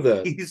anything wrong with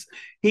that.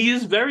 He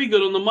is very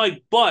good on the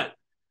mic, but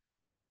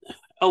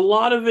a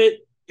lot of it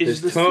is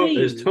his tone.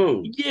 His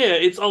tone. Yeah,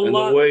 it's a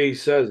lot. And the way he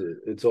says it,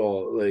 it's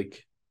all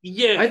like.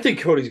 Yeah, I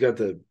think Cody's got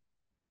the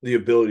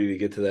ability to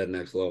get to that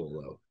next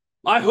level, though.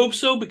 I hope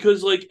so,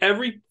 because like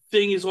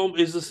everything is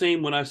the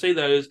same. When I say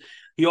that is.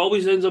 He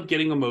always ends up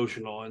getting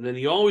emotional, and then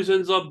he always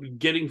ends up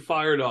getting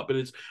fired up, and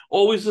it's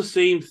always the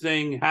same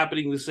thing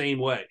happening the same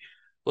way.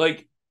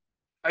 Like,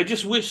 I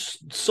just wish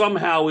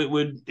somehow it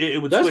would.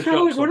 That's kind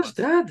of like what his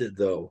dad did,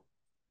 though.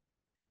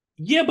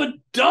 Yeah, but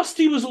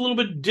Dusty was a little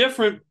bit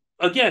different.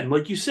 Again,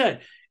 like you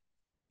said,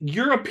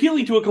 you're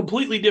appealing to a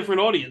completely different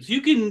audience.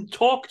 You can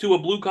talk to a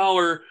blue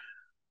collar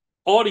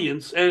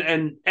audience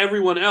and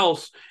everyone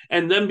else,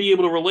 and then be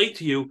able to relate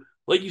to you.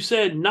 Like you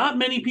said, not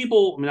many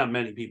people.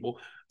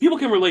 People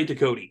can relate to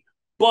Cody,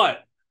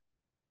 but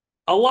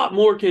a lot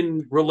more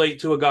can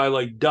relate to a guy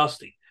like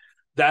Dusty.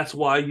 That's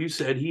why you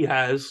said he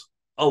has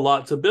a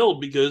lot to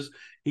build, because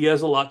he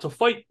has a lot to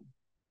fight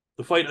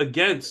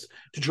against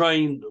to try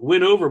and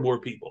win over more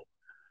people.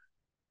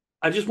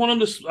 I just want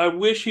him to. I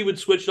wish he would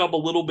switch up a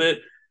little bit,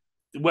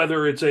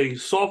 whether it's a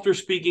softer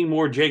speaking,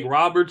 more Jake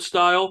Roberts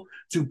style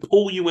to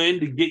pull you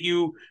in, to get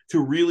you to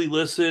really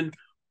listen,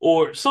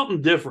 or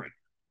something different.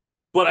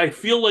 But I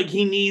feel like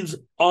he needs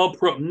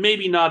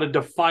maybe not a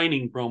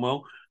defining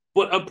promo,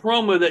 but a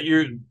promo that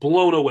you're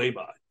blown away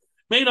by.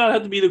 May not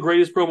have to be the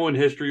greatest promo in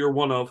history or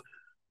one of,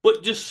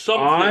 but just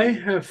something. I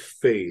have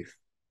faith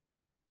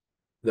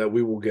that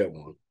we will get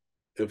one,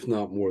 if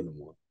not more than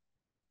one.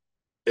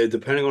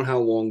 Depending on how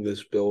long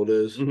this build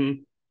is,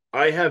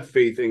 I have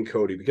faith in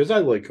Cody, because I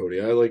like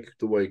Cody. I like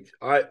the way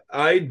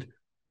I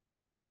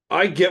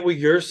get what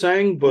you're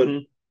saying, but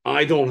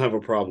I don't have a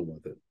problem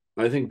with it.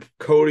 I think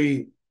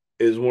Cody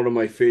is one of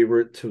my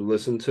favorite to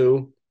listen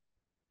to.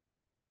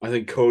 I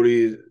think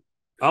Cody.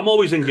 I'm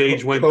always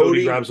engaged when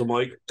Cody grabs a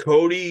mic.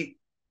 Cody,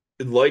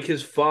 like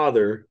his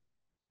father,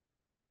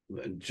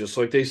 just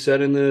like they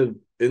said in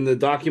the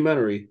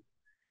documentary,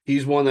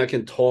 he's one that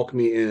can talk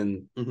me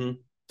in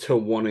to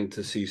wanting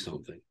to see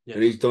something. Yes.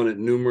 And he's done it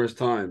numerous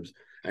times.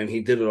 And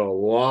he did it a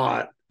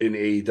lot in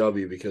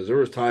AEW, because there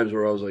was times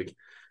where I was like,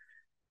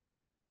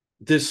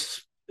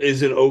 this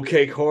is an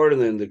okay card,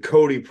 and then the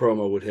Cody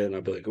promo would hit, and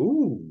I'd be like,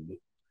 ooh.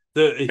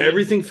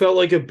 Everything felt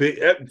like a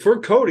big for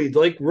Cody,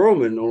 like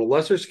Roman on a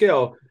lesser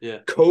scale. Yeah,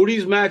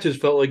 Cody's matches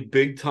felt like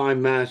big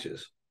time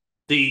matches.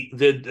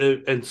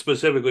 And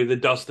specifically the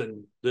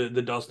Dustin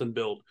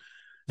build.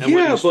 And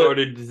when he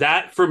started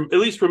that, from at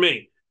least for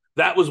me,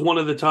 that was one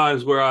of the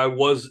times where I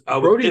was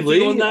Brody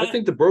Lee. On that. I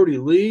think the Brody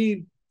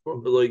Lee,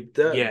 like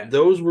that. Yeah,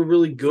 those were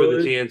really good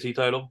for the TNT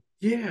title.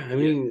 Yeah, I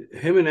mean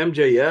him and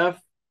MJF. I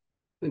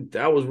think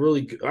that was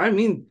really good. I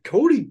mean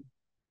Cody,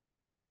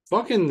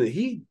 fucking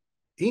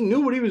he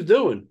knew what he was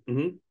doing.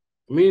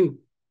 I mean,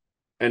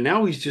 and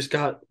now he's just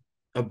got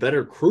a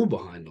better crew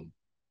behind him.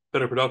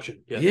 Better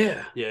production.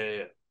 Yeah.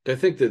 I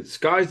think that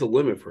sky's the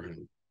limit for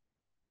him.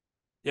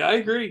 Yeah, I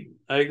agree.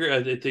 I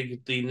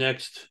think the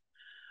next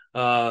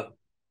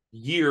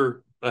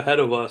year ahead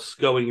of us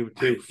going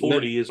to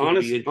 40 is going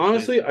to be interesting.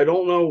 Honestly, I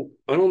don't know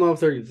if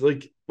they're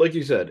like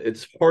you said,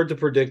 it's hard to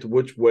predict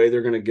which way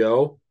they're going to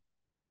go.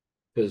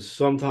 Because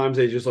sometimes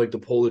they just like to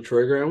pull the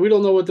trigger, and we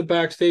don't know what the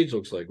backstage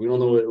looks like. We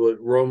don't know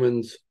what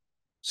Roman's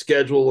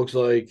schedule looks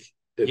like.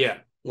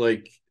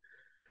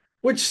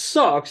 Which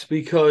sucks,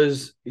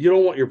 because you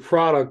don't want your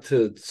product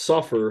to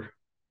suffer.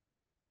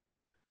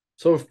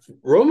 So if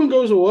Roman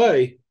goes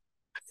away,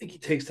 I think he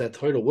takes that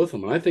title with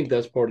him, and I think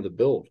that's part of the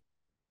build.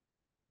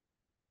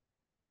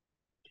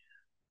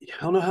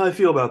 I don't know how I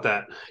feel about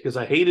that, because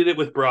I hated it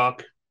with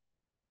Brock.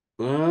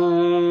 I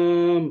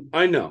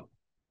know,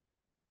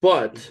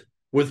 but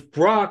with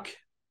Brock,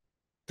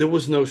 there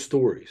was no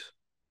stories.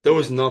 There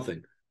was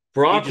nothing.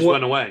 Brock he just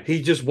went away.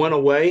 He just went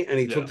away, and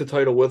he took the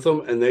title with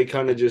him, and they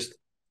kind of just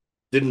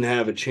didn't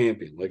have a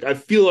champion. Like, I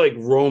feel like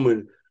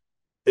Roman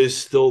is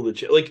still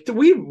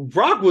the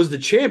Brock was the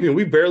champion.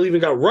 We barely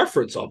even got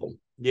reference of him.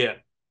 Yeah.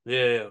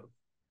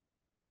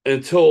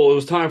 Until it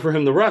was time for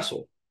him to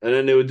wrestle. And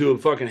then they would do a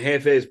fucking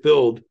half-ass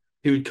build.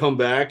 He would come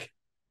back.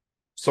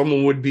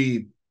 Someone would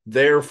be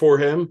there for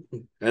him,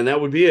 and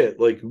that would be it.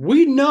 Like,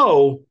 we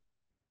know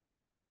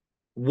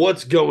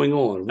what's going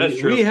on. That's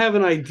true. We have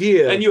an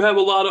idea. And you have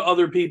a lot of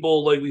other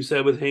people, like we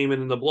said, with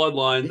Heyman and the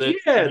Bloodline,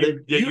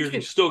 that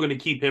you're still going to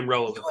keep him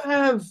relevant. You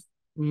have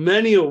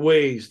many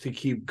ways to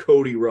keep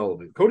Cody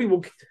relevant. Cody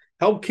will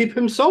help keep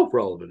himself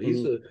relevant.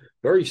 He's a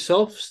very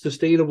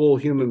self-sustainable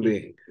human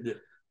being. Yeah.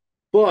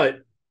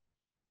 But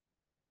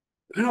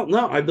I don't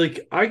know.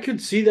 I could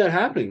see that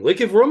happening.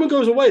 Like, if Roman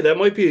goes away, that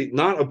might be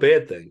not a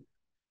bad thing.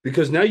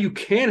 Because now you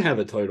can have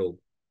a title.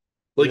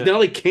 Like, now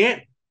they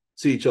can't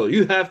see each other.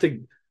 You have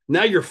to.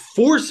 Now you're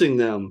forcing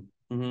them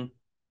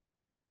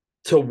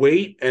to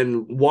wait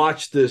and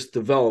watch this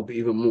develop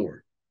even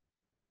more.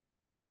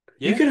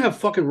 Yeah. You can have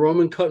fucking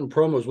Roman cutting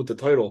promos with the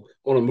title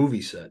on a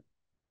movie set.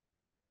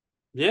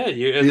 Yeah,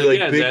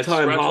 big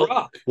time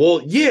Hollywood.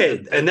 Well, yeah,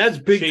 and that's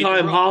big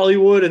time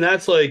Hollywood, and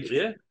that's like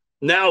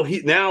now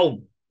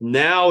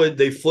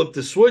they flipped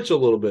the switch a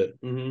little bit.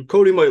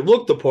 Cody might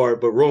look the part,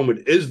 but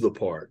Roman is the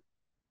part.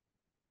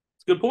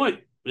 It's a good point.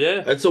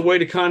 Yeah, that's a way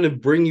to kind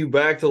of bring you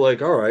back to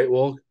like, all right,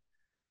 well,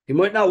 he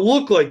might not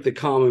look like the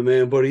common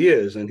man, but he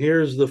is, and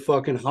here's the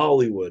fucking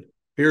Hollywood.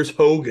 Here's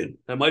Hogan.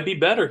 That might be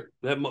better.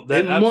 That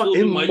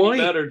absolutely might be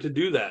better to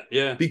do that.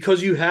 Yeah,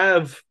 because you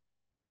have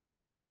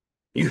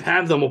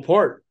them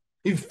apart.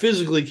 You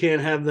physically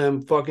can't have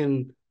them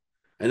fucking,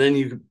 and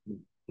then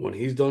when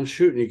he's done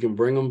shooting, you can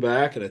bring him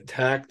back and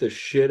attack the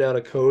shit out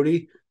of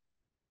Cody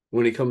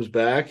when he comes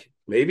back.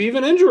 Maybe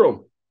even injure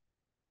him.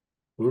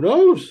 Who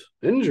knows?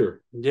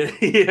 Injure.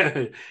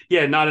 Yeah.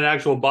 Not an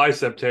actual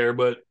bicep tear,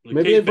 but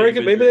maybe they break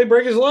it. Maybe they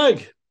break his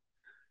leg.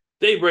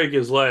 They break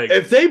his leg.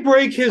 If they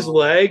break his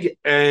leg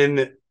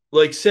and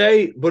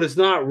but it's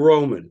not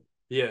Roman.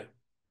 Yeah.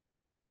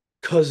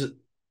 Because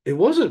it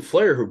wasn't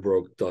Flair who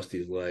broke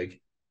Dusty's leg.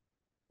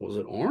 Was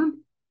it Arn?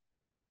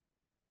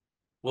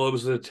 Well, it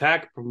was an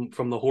attack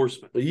from the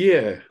Horsemen.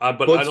 Yeah.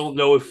 But I don't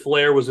know if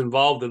Flair was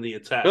involved in the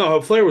attack. No,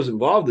 Flair was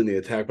involved in the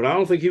attack, but I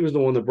don't think he was the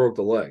one that broke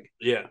the leg.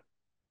 Yeah.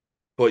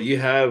 But you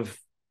have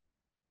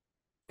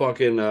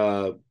fucking,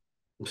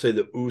 say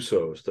the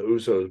Usos. The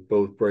Usos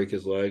both break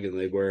his leg, and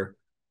they wear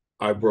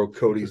I broke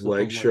Cody's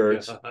leg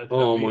shirts.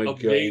 Oh, my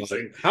God.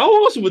 How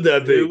awesome would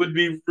that be? It would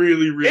be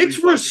really, really It's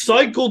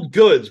recycled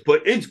goods,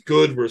 but it's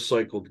good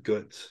recycled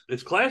goods.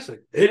 It's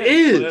classic. It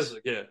is.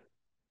 Classic, yeah.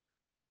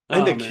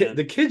 And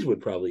the kids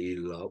would probably eat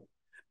it up.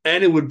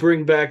 And it would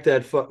bring back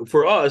that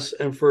for us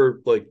and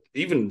for like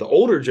even the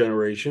older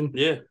generation.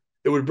 Yeah.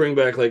 It would bring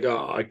back like,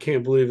 oh, I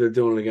can't believe they're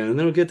doing it again. And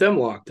then we'll get them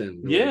locked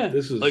in. Yeah.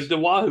 This is like the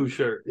Wahoo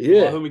shirt.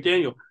 Yeah. Wahoo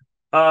McDaniel.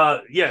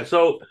 Yeah.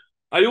 So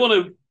I do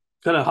want to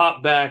kind of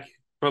hop back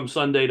from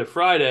Sunday to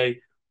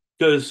Friday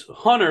because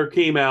Hunter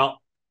came out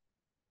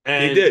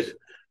and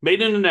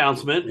made an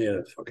announcement. Yeah.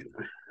 Fucking.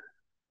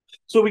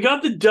 So we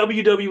got the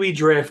WWE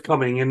draft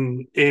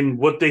coming in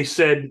what they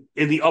said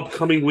in the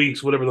upcoming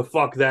weeks, whatever the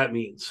fuck that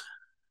means.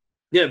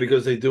 Yeah,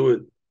 because they do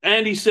it.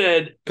 And he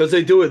said... Because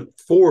they do it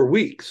 4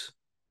 weeks.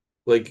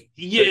 Like,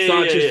 it's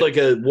not just like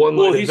a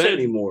one-night event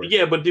anymore.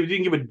 Yeah, but they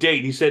didn't give a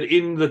date. He said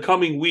in the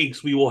coming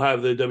weeks, we will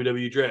have the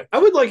WWE draft. I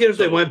would like it if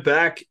they went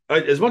back.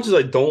 As much as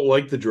I don't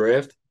like the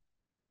draft,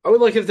 I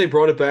would like if they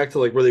brought it back to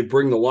like where they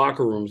bring the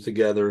locker rooms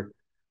together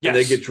and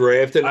they get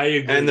drafted. I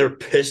agree. And they're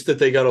pissed that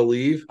they got to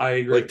leave. I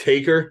agree. Like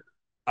Taker.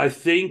 I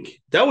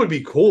think that would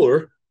be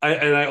cooler.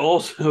 I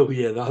also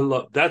I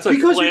love that's a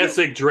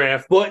classic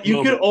draft. But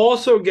you could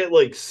also get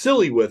like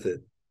silly with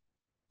it.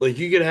 Like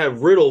you could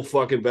have Riddle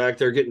fucking back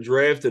there getting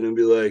drafted and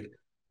be like,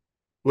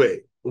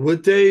 wait,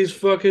 what day is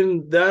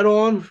fucking that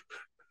on?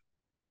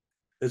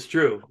 It's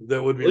true.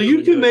 That would be. Well, really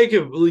you could make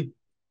it. Like,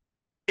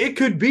 it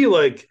could be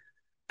like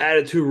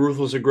Attitude,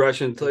 Ruthless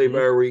Aggression type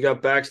where you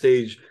got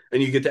backstage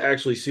and you get to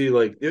actually see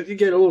like you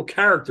get a little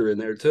character in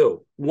there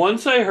too.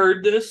 Once I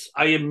heard this,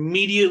 I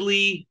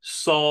immediately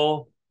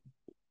saw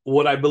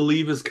what I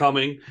believe is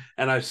coming,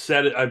 and I've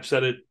said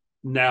it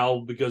now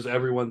because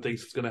everyone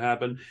thinks it's going to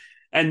happen,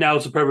 and now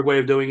it's a perfect way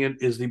of doing it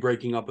is the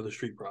breaking up of the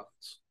Street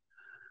Profits.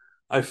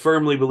 I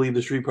firmly believe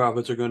the Street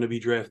Profits are going to be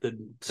drafted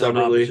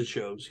separately. Opposite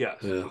shows. Yes.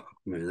 Yeah,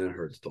 man, that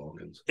hurts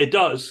Dawkins. It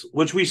does,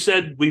 which we've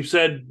said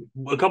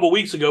a couple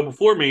weeks ago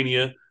before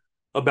Mania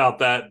about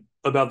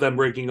them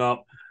breaking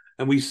up,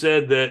 and we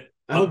said that.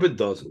 I hope it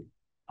doesn't.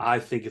 I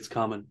think it's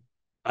coming.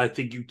 I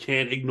think you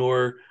can't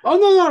ignore. Oh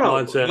no!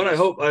 Nonsense. But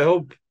I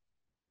hope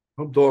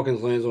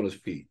Dawkins lands on his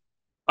feet.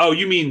 Oh,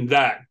 you mean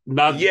that?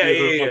 Not yeah.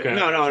 Okay.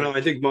 No.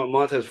 I think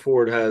Montez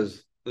Ford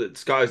has. The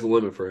sky's the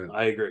limit for him.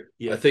 I agree.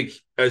 Yeah. I think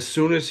as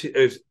soon as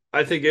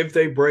if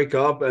they break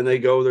up and they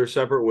go their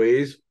separate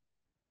ways,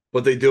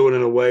 but they do it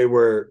in a way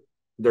where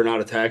they're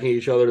not attacking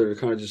each other, they're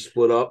kind of just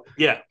split up.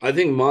 Yeah. I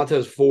think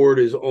Montez Ford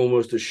is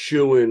almost a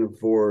shoo-in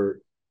for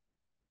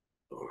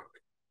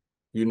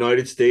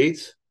United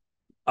States.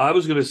 I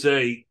was going to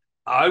say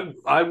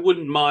I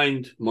wouldn't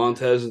mind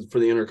Montez for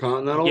the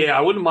Intercontinental. Yeah,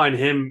 I wouldn't mind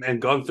him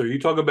and Gunther. You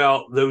talk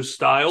about those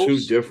styles. Two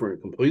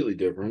different, completely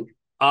different.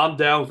 I'm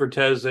down for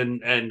Tez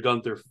and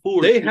Gunther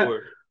for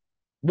sure.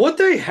 What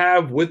they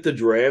have with the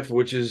draft,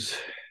 which is,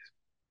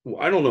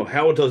 I don't know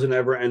how it doesn't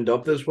ever end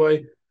up this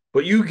way,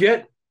 but you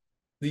get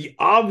the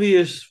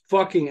obvious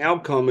fucking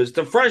outcome is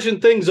to freshen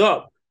things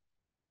up.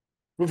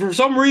 But for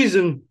some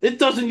reason, it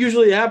doesn't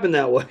usually happen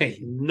that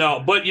way.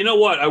 No, but you know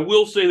what? I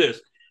will say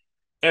this.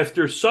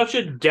 After such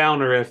a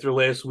downer after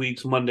last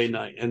week's Monday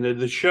night and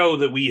the show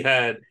that we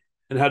had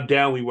and how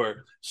down we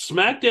were,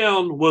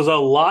 SmackDown was a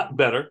lot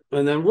better.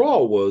 And then Raw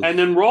was. And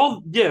then Raw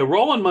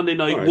on Monday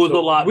night was a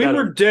lot better. We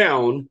were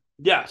down.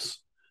 Yes.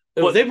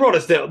 But they brought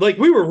us down. Like,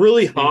 we were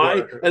really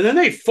high, and then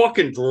they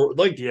fucking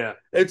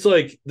it's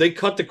like they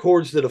cut the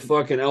cords to the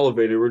fucking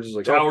elevator. We're just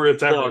like, Tower of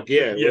Terror. Fuck,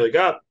 yeah. We're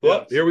like,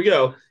 well, here we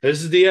go.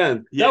 This is the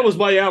end. Yeah. That was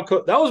my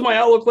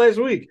outlook last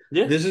week.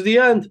 Yeah. This is the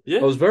end. Yeah.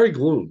 I was very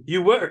gloom.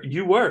 You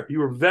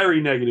were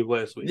very negative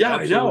last week. Yeah,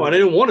 absolutely. I know, and I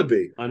didn't want to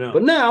be. I know.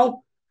 But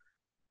now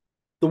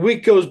the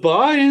week goes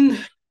by and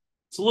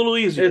it's a little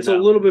easier. It's a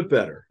little bit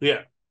better.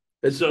 Yeah.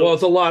 It's a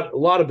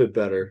lot of bit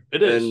better.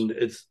 It is.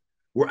 And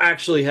we're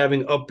actually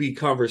having upbeat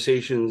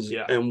conversations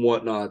and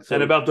whatnot. So.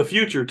 And about the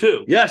future,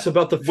 too. Yes,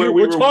 about the future.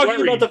 We're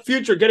talking about the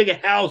future, getting a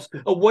house,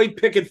 a white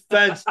picket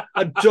fence,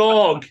 a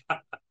dog.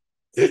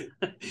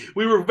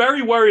 We were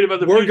very worried about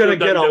the future. We're going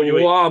to get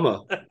a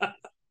llama.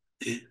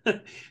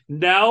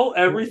 Now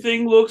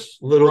everything looks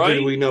Little right.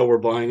 did we know we're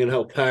buying an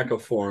alpaca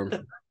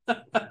farm.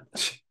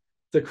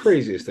 The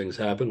craziest things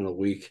happen in a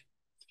week.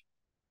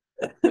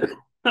 I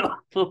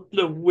don't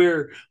know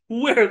where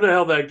the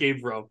hell that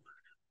came from.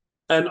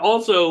 And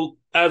also,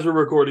 as we're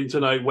recording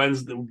tonight,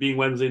 being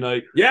Wednesday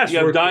night, yes, you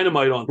have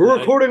Dynamite on. We're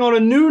recording on a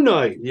new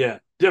night. Yeah,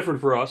 different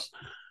for us.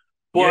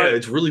 But yeah,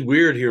 it's really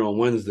weird here on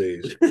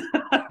Wednesdays.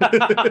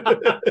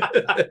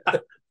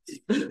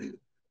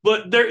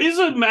 But there is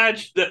a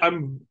match that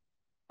I'm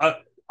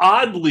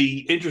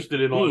oddly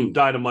interested in on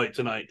Dynamite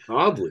tonight.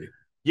 Oddly?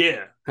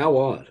 Yeah. How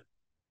odd?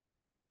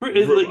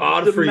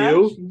 Odd for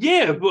you?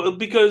 Yeah,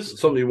 because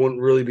something you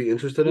wouldn't really be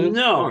interested in?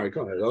 No. All right,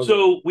 go ahead.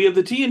 So we have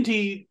the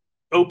TNT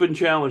Open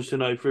Challenge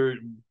tonight for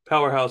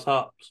Powerhouse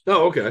Hobbs.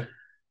 Oh, okay.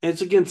 And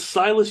it's against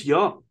Silas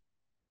Young.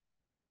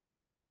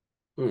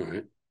 All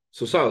right.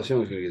 So Silas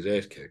Young's going to get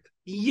his ass kicked.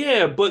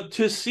 Yeah, but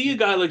to see a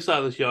guy like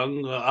Silas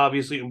Young,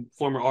 obviously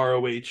former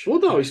ROH.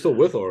 Well, no, he's still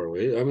with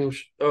ROH. I mean,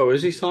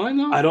 is he signed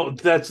now?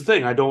 That's the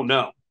thing. I don't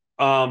know.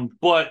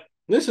 But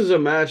this is a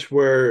match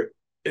where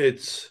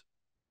it's,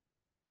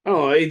 I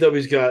don't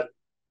know,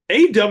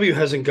 AEW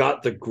hasn't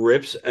got the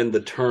grips and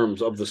the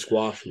terms of the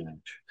squash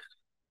match.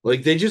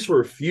 Like, they just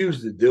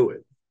refuse to do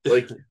it.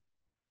 Like,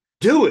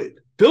 do it.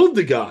 Build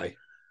the guy.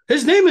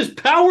 His name is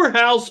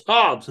Powerhouse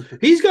Hobbs.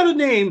 He's got a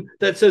name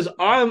that says,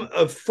 I'm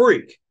a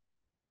freak.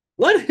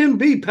 Let him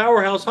be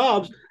Powerhouse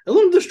Hobbs and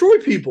let him destroy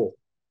people.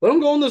 Let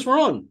him go on this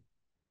run.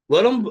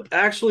 Let him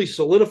actually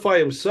solidify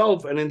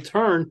himself and, in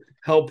turn,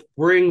 help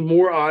bring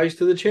more eyes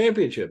to the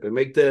championship and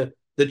make the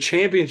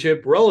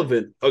championship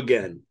relevant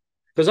again.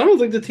 Because I don't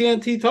think the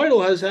TNT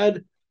title has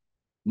had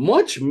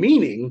much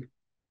meaning.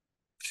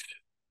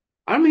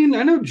 I mean,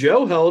 I know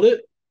Joe held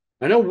it.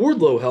 I know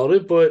Wardlow held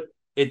it, but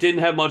it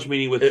didn't have much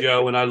meaning with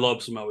Joe, and I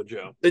love Samoa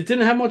Joe. It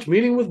didn't have much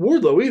meaning with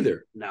Wardlow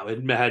either. No,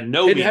 it had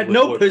no meaning. It had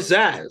no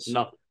pizzazz.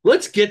 No.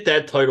 Let's get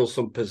that title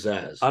some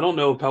pizzazz. I don't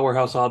know if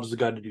Powerhouse Hobbs is the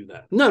guy to do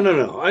that. No.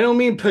 I don't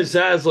mean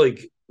pizzazz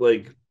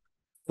like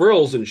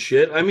frills and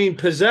shit. I mean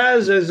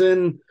pizzazz as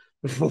in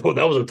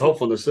that was a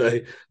tough one to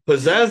say.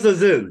 Pizzazz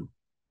as in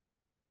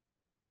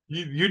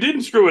You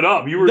didn't screw it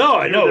up. No,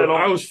 I know.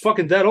 I was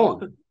fucking dead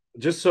on.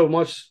 Just so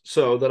much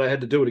so that I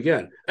had to do it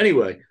again.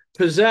 Anyway,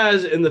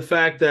 pizzazz in the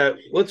fact that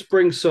let's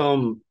bring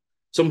some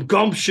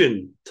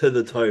gumption to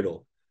the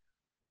title.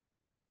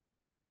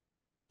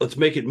 Let's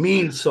make it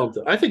mean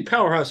something. I think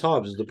Powerhouse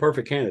Hobbs is the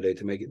perfect candidate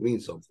to make it mean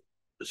something.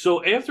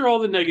 So after all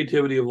the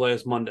negativity of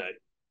last Monday,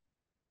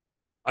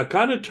 I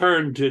kind of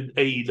turned to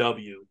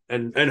AEW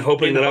and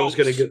hoping that I was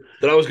going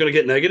to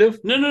get negative.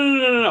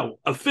 No.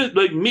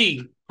 Like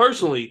me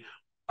personally,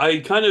 I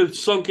kind of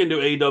sunk into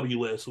AEW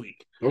last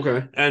week.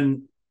 Okay,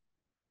 and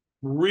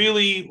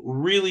really,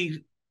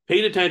 really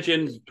paid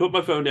attention. Put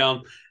my phone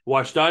down.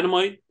 Watched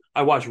Dynamite.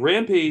 I watched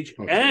Rampage,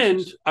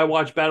 and I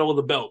watched Battle of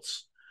the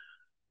Belts.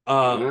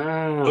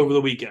 Over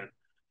the weekend.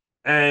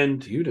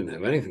 And you didn't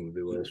have anything to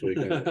do last week.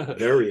 I'm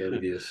very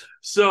envious.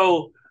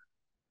 So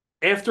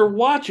after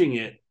watching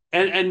it,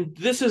 and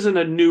this isn't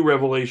a new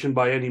revelation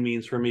by any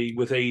means for me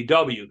with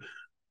AEW,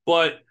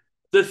 but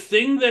the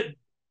thing that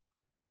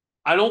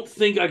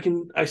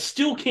I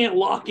still can't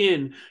lock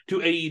in to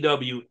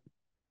AEW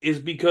is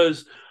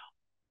because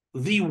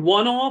the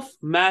one-off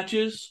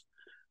matches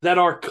that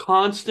are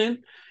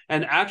constant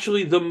and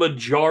actually the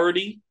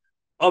majority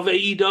of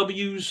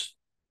AEW's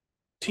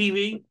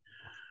TV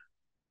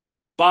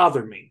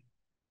bother me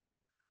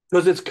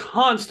because it's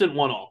constant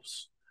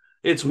one-offs.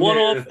 It's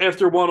one-off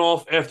after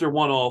one-off after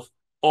one-off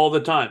all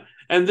the time.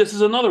 And this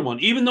is another one.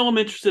 Even though I'm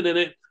interested in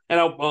it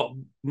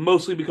and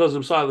mostly because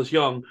I'm Silas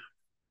Young.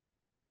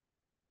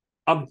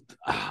 I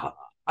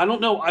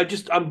don't know.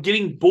 I'm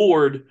getting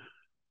bored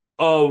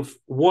of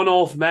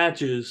one-off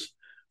matches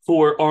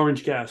for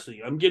Orange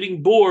Cassidy. I'm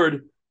getting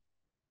bored.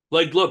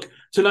 Like, look,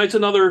 tonight's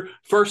another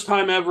first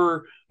time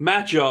ever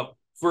matchup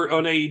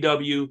on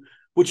AEW,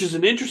 which is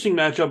an interesting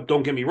matchup.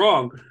 Don't get me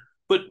wrong,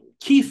 but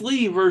Keith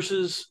Lee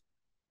versus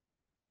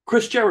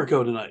Chris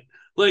Jericho tonight.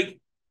 Like,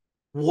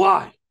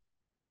 why?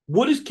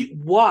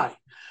 Why?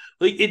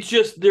 Like, it's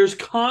just, there's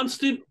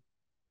constant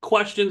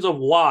questions of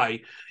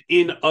why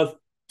in a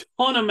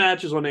ton of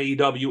matches on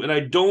AEW, and I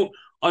don't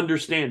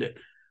understand it.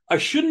 I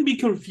shouldn't be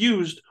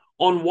confused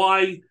on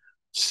why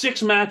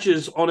 6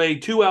 matches on a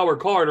 2-hour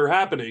card are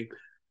happening,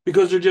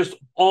 because they're just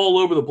all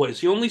over the place.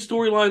 The only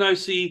storyline I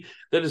see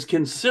that is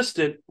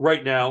consistent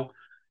right now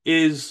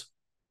is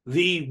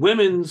the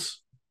women's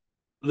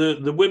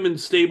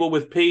stable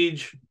with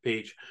Paige,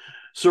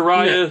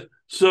 Saraya,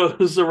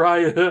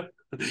 Saraya,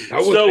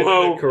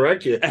 Soho,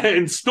 correct you,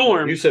 and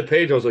Storm. You said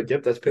Paige, I was like,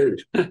 yep, that's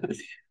Paige.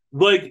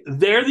 Like,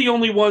 they're the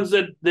only ones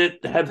that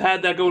have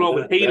had that going on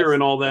with Hater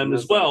and all them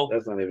as well.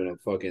 That's not even a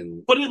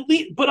fucking. But at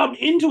least, I'm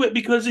into it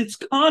because it's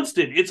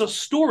constant. It's a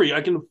story. I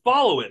can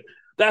follow it.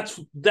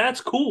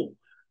 That's cool.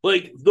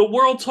 Like, the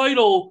world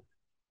title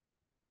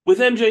with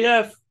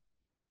MJF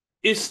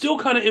is still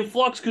kind of in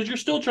flux because you're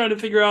still trying to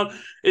figure out,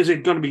 is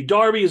it going to be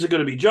Darby? Is it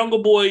going to be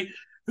Jungle Boy?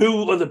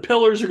 Who are the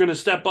pillars are going to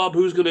step up?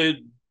 Who's going to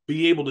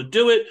be able to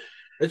do it?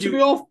 It should be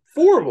all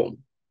 4 of them.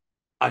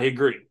 I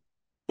agree.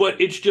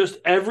 But it's just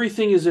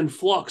everything is in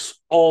flux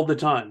all the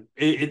time.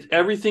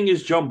 Everything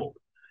is jumbled.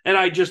 And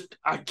I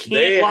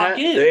can't lock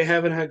in. They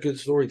haven't had good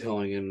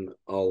storytelling in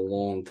a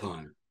long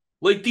time.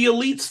 Like, the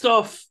elite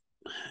stuff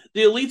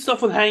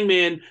with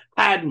Hangman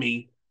had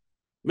me.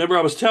 Remember,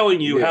 I was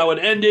telling you how it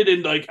ended,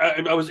 and like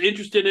I was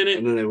interested in it.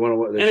 And then they went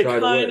away. They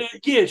shied away.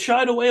 Yeah, it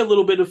shied away a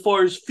little bit as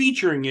far as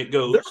featuring it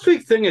goes. Their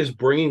big thing is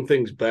bringing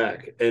things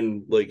back,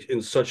 and like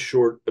in such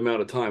short amount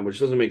of time, which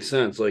doesn't make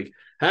sense. Like,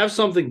 have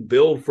something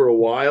build for a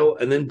while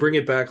and then bring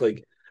it back.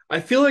 Like,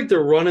 I feel like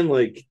they're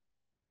running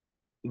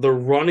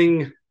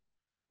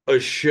a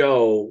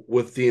show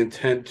with the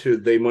intent to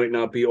they might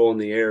not be on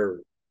the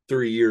air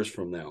 3 years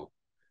from now.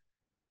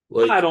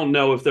 Like, I don't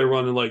know if they're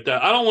running like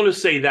that. I don't want to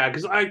say that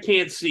because I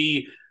can't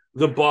see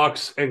the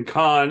Bucks and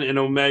Khan and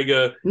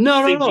Omega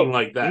thinking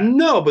like that.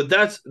 No, but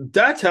that's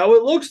how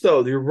it looks,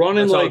 though. You're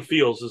running that's like how it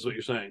feels, is what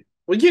you're saying.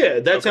 Well, yeah,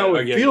 that's how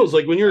it feels.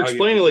 Like when you're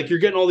explaining, like you're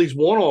getting all these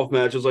one-off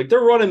matches. Like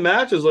they're running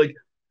matches. Like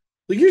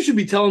you should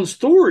be telling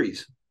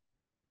stories.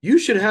 You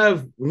should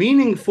have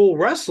meaningful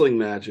wrestling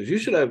matches. You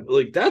should have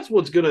that's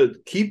what's gonna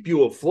keep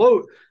you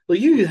afloat.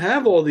 Like you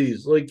have all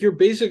these. Like you're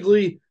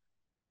basically.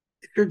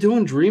 If you're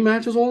doing dream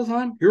matches all the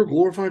time, you're a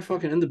glorified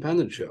fucking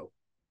independent show.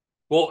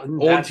 Well,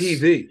 on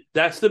TV.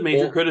 That's the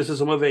major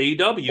criticism of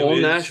AEW.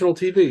 On national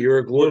TV, you're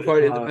a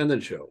glorified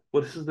independent show.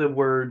 What is the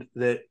word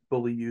that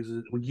Bully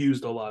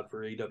used a lot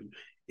for AEW?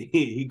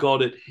 He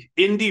called it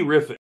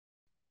indie-rific.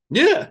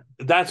 Yeah.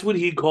 That's what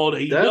he called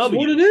AEW. That's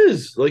what it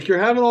is. Like, you're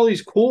having all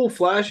these cool,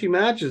 flashy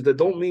matches that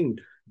don't mean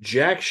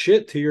jack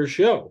shit to your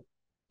show.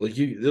 Like,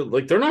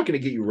 they're not going to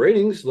get you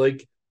ratings.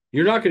 Like,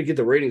 you're not going to get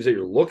the ratings that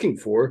you're looking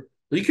for.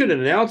 You could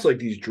announce like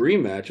these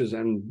dream matches,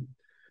 and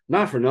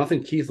not for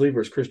nothing, Keith Lee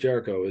versus Chris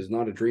Jericho is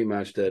not a dream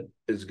match that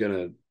is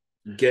gonna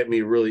get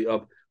me really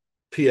up.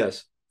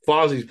 P.S.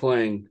 Fozzie's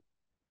playing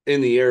in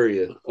the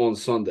area on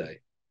Sunday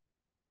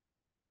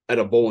at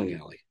a bowling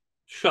alley.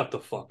 Shut the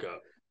fuck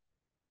up.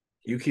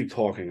 You keep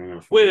talking. I'm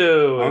gonna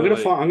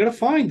find. I'm gonna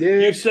find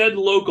it. You said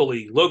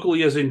locally.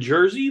 Locally as in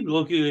Jersey.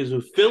 Locally as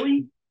in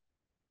Philly.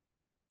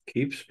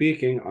 Keep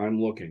speaking.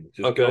 I'm looking.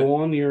 Just go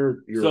on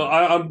your. So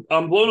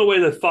I'm blown away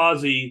that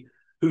Fozzie,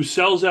 who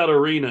sells out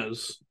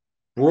arenas.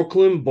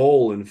 Brooklyn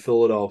Bowl in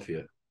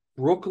Philadelphia.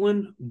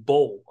 Brooklyn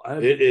Bowl.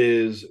 It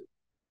is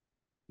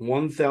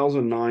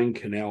 1009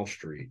 Canal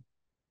Street.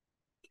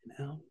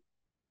 Canal?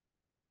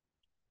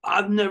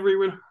 I've never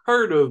even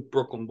heard of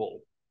Brooklyn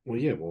Bowl. Well,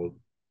 yeah, hold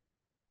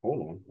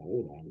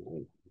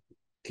on.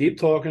 Keep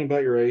talking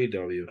about your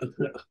AEW.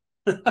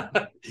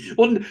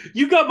 Well,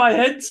 you got my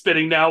head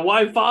spinning now.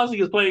 Why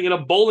Fozzie is playing in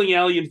a bowling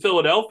alley in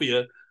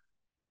Philadelphia?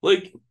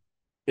 Like,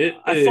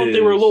 I thought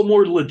they were a little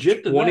more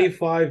legit than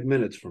 25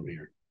 minutes from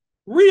here.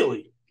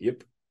 Really?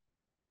 Yep.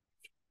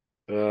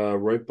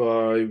 Right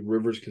by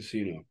Rivers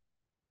Casino.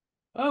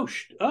 Oh,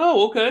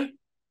 okay.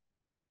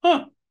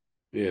 Huh.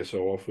 Yeah,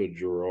 so off of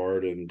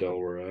Girard and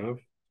Delaware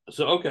Ave.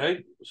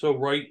 So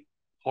right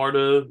part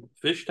of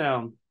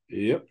Fishtown.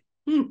 Yep.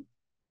 Yeah,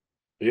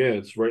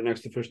 it's right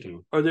next to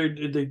Fishtown. Are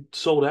they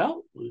sold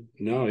out?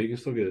 No, you can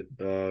still get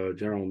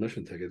general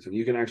admission tickets, and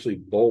you can actually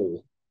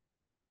bowl.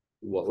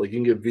 Well, like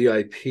you can get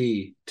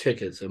VIP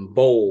tickets and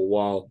bowl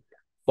while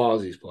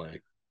Fozzie's playing.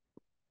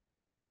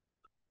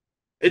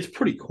 It's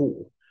pretty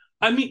cool.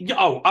 I mean,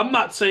 I'm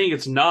not saying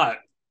it's not.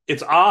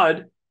 It's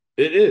odd.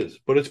 It is,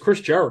 but it's Chris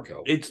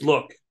Jericho. It's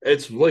like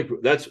that's.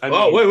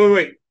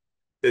 Wait.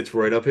 It's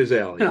right up his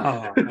alley.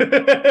 Oh.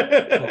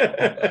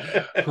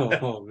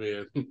 Oh,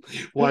 man.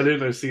 Why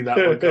didn't I see that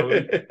one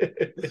coming?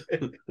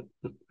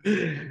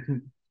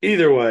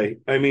 Either way,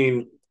 I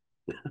mean,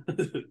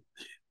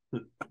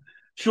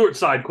 short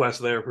side quest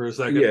there for a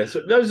second. Yeah,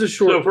 so that was a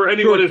short. So for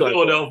anyone in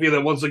Philadelphia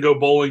that wants to go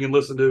bowling and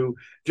listen to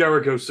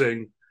Jericho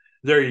sing,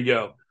 there you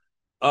go.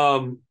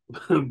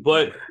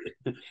 But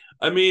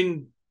I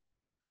mean,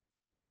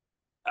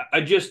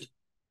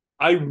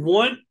 I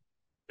want,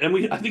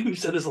 and I think we've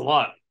said this a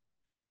lot.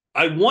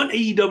 I want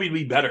AEW to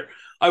be better.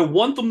 I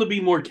want them to be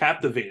more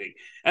captivating.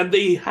 And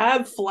they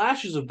have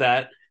flashes of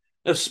that,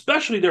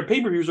 especially their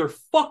pay-per-views are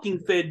fucking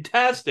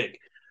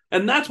fantastic.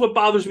 And that's what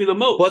bothers me the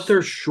most. But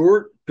they're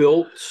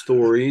short-built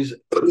stories.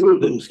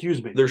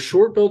 Excuse me. They're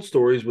short-built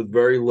stories with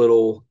very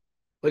little...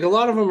 Like, a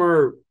lot of them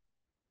are...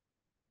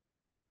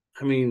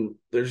 I mean,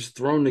 they're just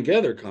thrown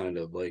together, kind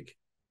of. Like,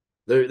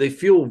 they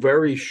feel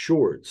very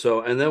short.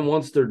 So, and then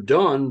once they're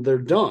done, they're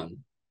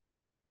done.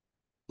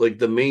 Like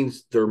their main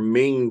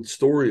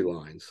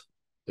storylines.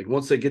 Like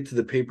once they get to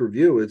the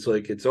pay-per-view, it's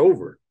like it's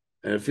over.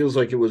 And it feels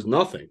like it was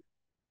nothing.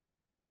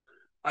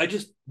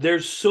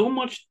 There's so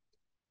much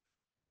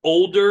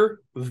older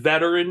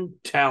veteran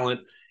talent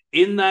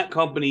in that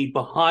company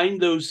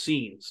behind those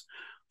scenes.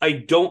 I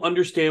don't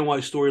understand why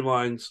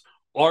storylines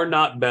are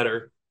not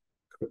better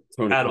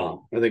at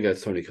all. I think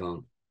that's Tony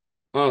Khan.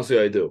 Honestly,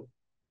 I do.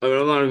 I mean,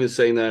 I'm not even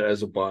saying that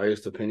as a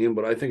biased opinion,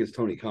 but I think it's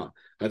Tony Khan.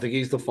 I think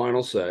he's the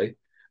final say.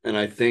 And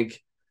I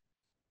think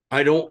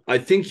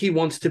he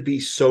wants to be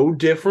so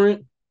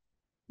different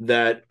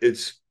that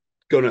it's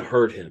going to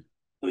hurt him.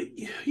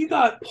 You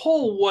got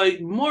Paul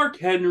White, Mark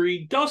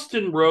Henry,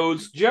 Dustin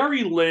Rhodes,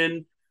 Jerry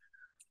Lynn,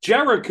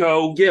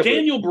 Jericho,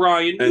 Daniel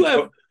Bryan.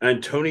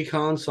 And Tony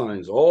Khan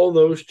signs all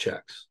those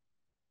checks.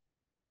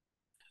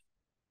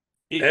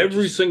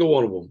 Every single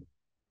one of them.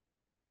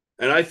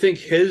 And I think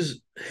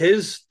his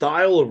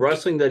style of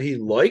wrestling that he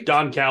liked.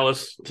 Don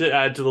Callis to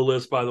add to the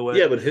list, by the way.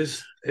 Yeah, but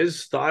his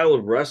style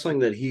of wrestling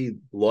that he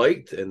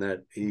liked and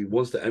that he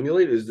wants to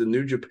emulate is the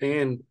New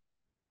Japan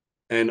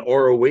and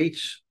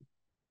ROH.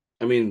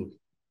 I mean,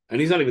 and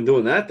he's not even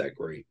doing that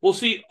great. Well,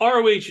 see,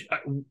 ROH,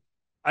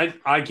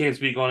 I can't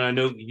speak on it. I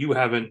know you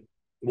haven't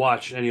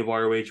watched any of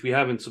ROH. We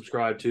haven't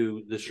subscribed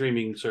to the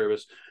streaming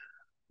service.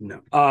 No.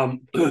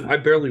 I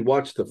barely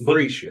watched the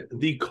free shit.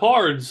 The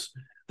cards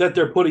that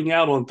they're putting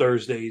out on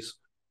Thursdays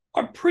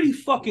are pretty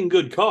fucking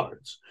good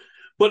cards.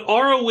 But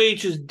ROH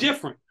is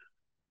different.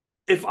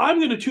 If I'm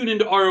going to tune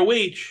into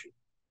ROH,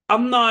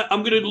 I'm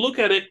going to look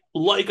at it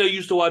like I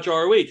used to watch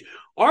ROH.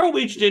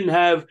 ROH didn't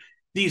have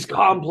these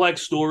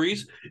complex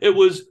stories. It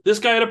was, this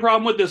guy had a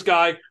problem with this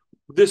guy.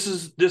 This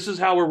is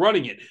how we're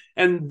running it.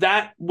 And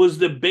that was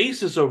the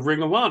basis of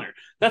Ring of Honor.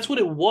 That's what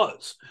it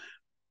was.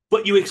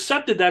 But you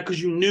accepted that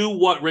because you knew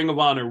what Ring of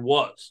Honor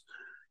was.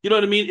 You know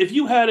what I mean? If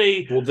you had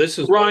this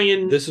is what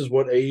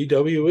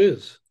AEW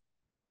is.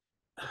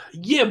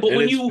 Yeah, but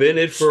when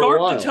you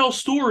start to tell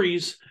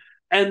stories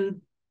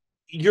and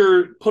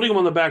you're putting them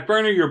on the back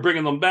burner, you're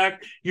bringing them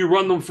back, you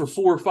run them for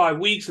 4 or 5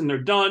 weeks and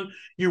they're done.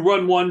 You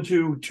run 1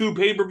 to 2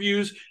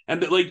 pay-per-views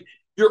and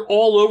you're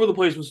all over the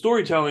place with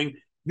storytelling.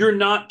 You're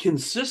not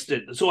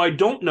consistent. So I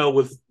don't know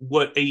with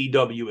what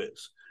AEW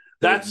is.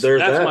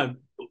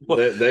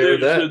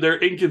 They're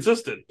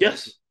inconsistent.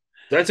 Yes.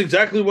 That's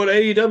exactly what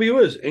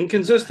AEW is,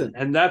 inconsistent.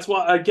 And that's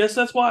why I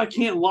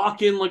can't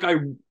lock in like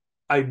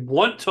I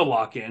want to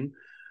lock in.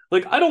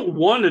 Like, I don't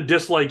want to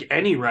dislike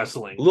any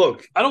wrestling.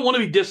 Look, I don't want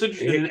to be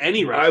disinterested in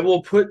any wrestling.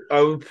 I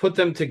will put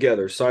them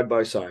together side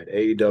by side,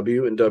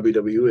 AEW and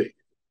WWE.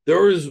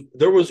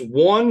 There was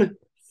one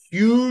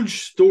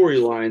huge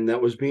storyline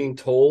that was being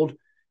told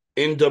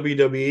in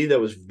WWE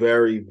that was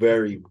very,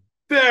 very,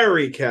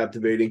 very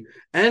captivating.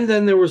 And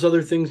then there was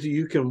other things that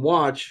you can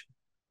watch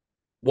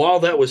while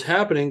that was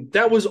happening.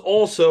 That was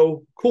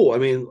also cool. I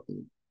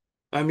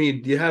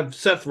mean, you have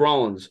Seth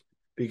Rollins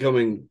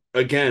becoming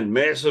again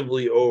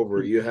massively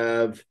over. You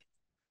have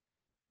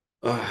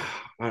I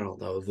don't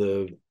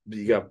know,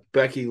 you got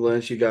Becky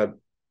Lynch, you got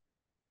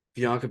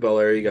Bianca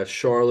Belair, you got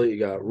Charlotte, you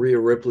got Rhea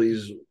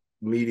Ripley's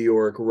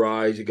meteoric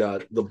rise, you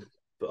got the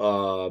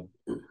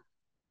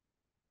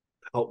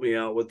help me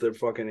out with their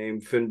fucking name,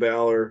 Finn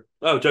Balor.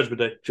 Oh,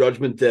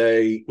 Judgment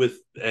Day with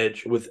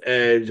Edge.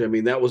 I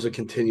mean, that was a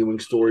continuing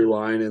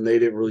storyline, and they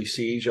didn't really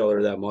see each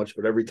other that much,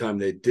 but every time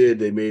they did,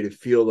 they made it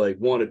feel like,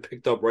 one, it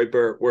picked up right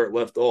where it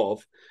left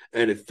off,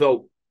 and it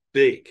felt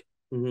big.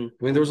 Mm-hmm.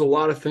 I mean, there was a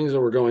lot of things that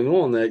were going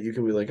on that you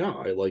can be like,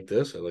 oh, I like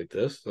this, so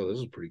this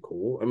is pretty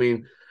cool. I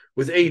mean,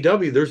 with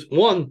AEW,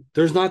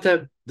 there's not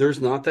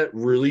that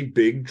really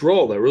big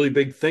draw, that really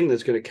big thing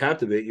that's going to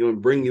captivate you and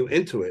bring you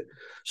into it.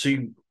 So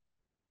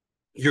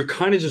you're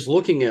kind of just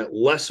looking at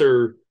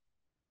lesser.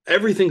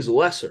 Everything's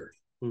lesser.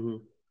 Mm-hmm.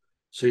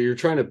 So you're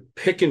trying to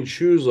pick and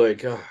choose, I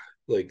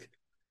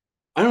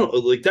don't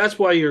like. That's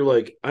why you're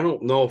like, I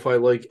don't know if I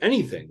like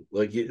anything.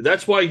 Like,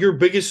 that's why your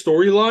biggest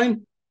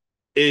storyline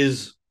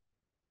is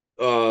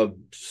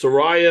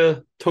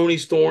Saraya, Tony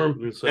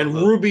Storm, and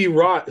Ruby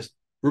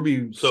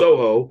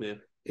Soho. Yeah.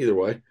 Either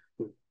way,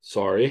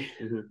 sorry.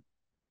 Mm-hmm.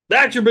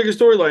 That's your biggest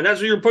storyline. That's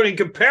what you're putting in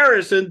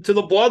comparison to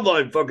the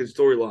Bloodline fucking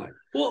storyline.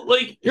 Well,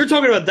 like you're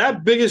talking about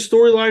that biggest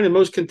storyline and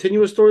most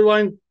continuous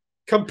storyline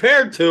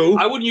compared to.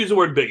 I wouldn't use the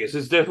word biggest.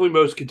 It's definitely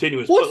most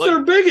continuous. What's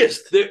their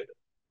biggest?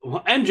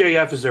 Well,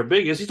 MJF is their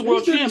biggest. He's the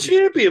world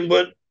champion.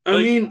 But I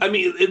mean, at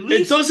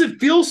least does it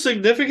feel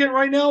significant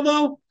right now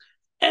though?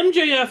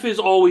 MJF is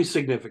always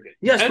significant.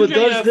 Yes, but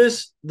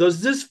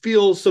does this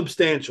feel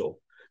substantial?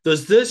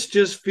 Does this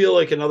just feel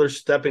like another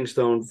stepping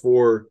stone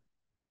for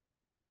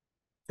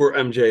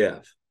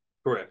MJF?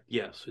 Correct.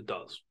 Yes, it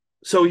does.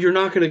 So you're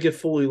not going to get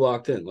fully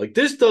locked in. Like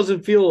this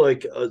doesn't feel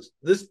like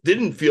this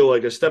didn't feel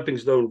like a stepping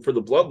stone for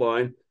the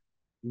Bloodline.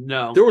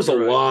 No, there was a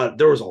lot.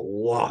 There was a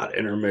lot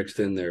intermixed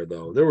in there,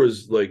 though. There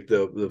was like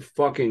the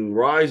fucking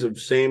rise of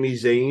Sami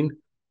Zayn.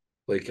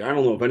 Like I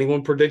don't know if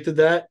anyone predicted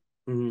that.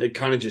 Mm-hmm. It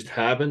kind of just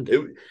happened.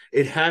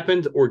 It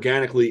happened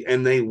organically,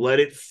 and they let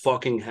it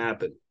fucking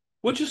happen.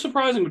 Which is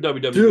surprising with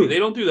WWE. Dude, they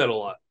don't do that a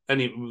lot.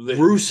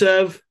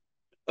 Rusev,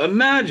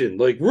 imagine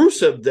like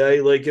Rusev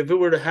Day. Like if it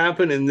were to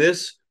happen in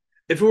this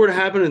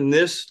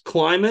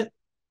climate,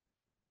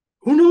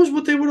 who knows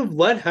what they would have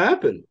let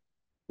happen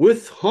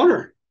with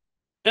Hunter.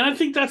 And I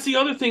think that's the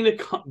other thing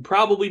that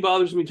probably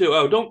bothers me too.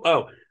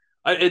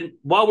 And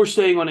while we're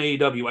staying on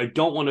AEW, I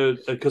don't want to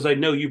because I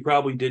know you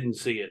probably didn't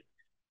see it.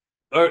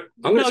 Or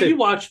you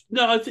watched?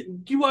 No, do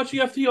you watch the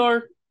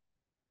FTR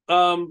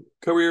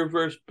career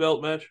versus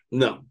belt match?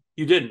 No,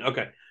 you didn't.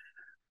 Okay.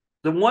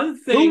 The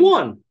one thing who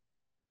won?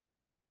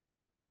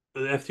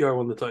 The FTR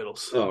won the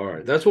titles. Oh, all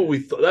right. That's what we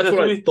thought. That's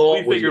what I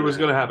thought we figured was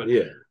going to happen.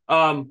 Yeah.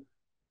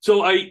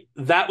 So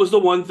that was the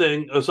one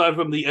thing aside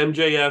from the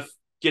MJF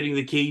getting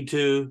the key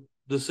to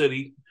the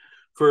city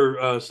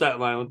for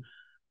Staten Island.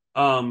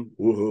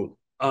 Woohoo.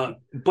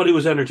 But it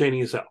was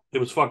entertaining as hell. It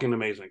was fucking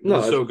amazing. It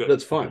was so good.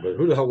 That's fine. But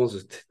who the hell wants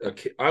a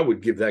key? I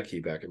would give that key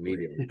back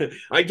immediately.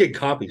 I'd get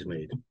copies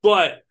made.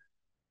 But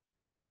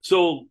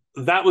so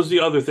that was the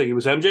other thing. It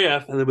was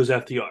MJF and it was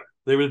FTR.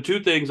 They were the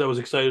two things I was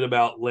excited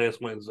about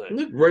last Wednesday.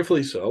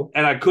 Rightfully so.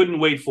 And I couldn't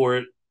wait for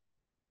it.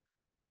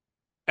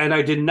 And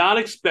I did not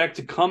expect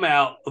to come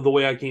out the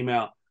way I came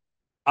out.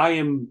 I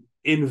am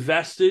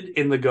invested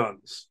in the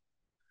Guns.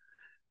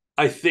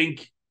 I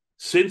think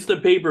since the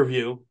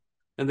pay-per-view,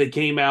 and they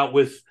came out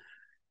with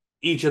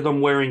each of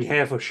them wearing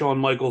half of Shawn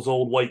Michaels'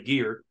 old white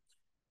gear,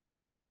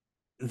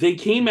 they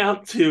came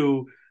out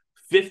to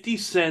 50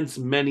 Cent's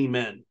Many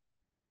Men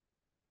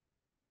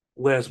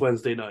last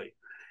Wednesday night.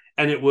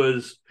 And it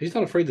was... He's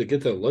not afraid to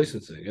get that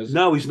licensing, is he?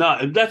 No, he's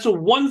not. And that's the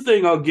one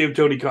thing I'll give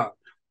Tony Khan.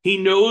 He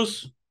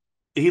knows,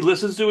 he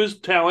listens to his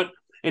talent,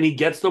 and he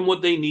gets them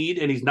what they need,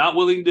 and he's not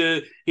willing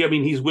to...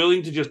 he's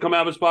willing to just come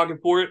out of his pocket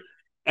for it.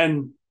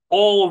 And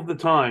all of the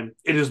time,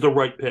 it is the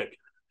right pick.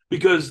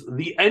 Because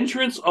the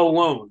entrance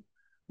alone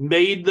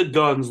made the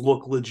Guns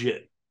look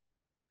legit.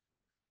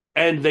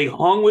 And they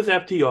hung with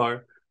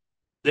FTR.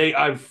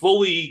 I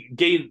fully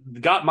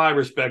got my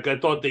respect. I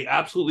thought they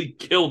absolutely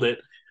killed it.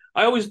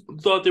 I always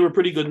thought they were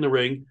pretty good in the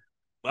ring.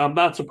 I'm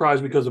not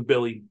surprised because of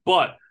Billy.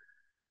 But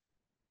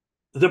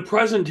the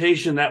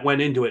presentation that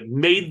went into it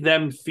made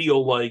them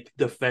feel like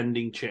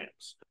defending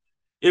champs.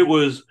 It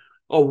was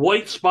a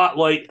white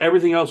spotlight.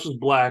 Everything else was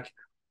black.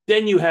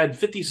 Then you had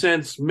 50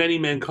 Cent's Many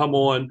Men come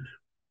on.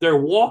 They're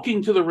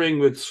walking to the ring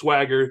with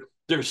swagger.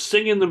 They're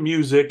singing the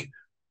music.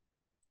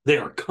 They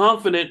are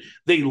confident.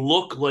 They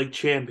look like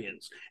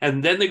champions.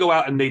 And then they go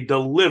out and they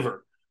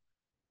deliver.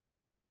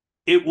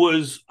 It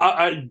was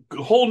a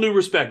whole new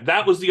respect.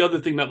 That was the other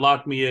thing that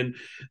locked me in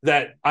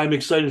that I'm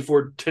excited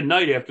for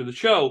tonight after the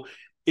show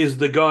is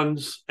the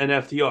Guns and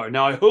FTR.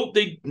 Now, I hope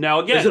they...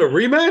 Now, again... Is it a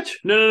rematch?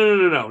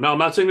 No. No, I'm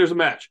not saying there's a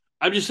match.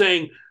 I'm just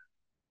saying...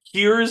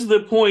 Here's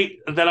the point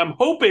that I'm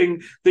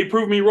hoping they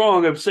prove me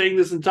wrong of saying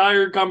this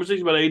entire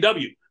conversation about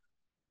AEW.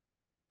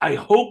 I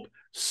hope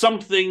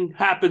something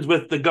happens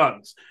with the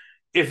Guns.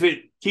 If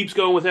it keeps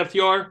going with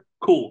FTR,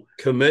 cool.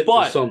 Commit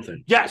to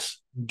something.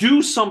 Yes,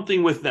 do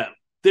something with them.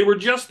 They were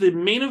just the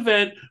main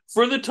event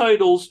for the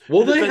titles.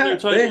 Well, they had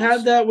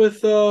that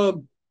with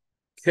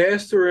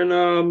Caster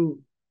and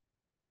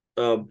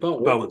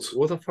Bowens.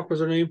 What the fuck was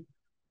their name?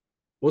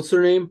 What's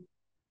their name?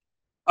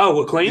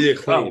 Oh, Acclaim? The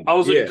Acclaim. I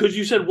was like, because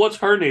you said, what's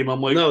her name?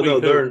 I'm like, no,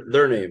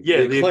 their name.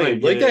 Yeah, the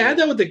Acclaim. Like, they had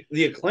that with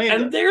the Acclaim.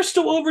 And they're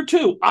still over,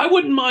 too. I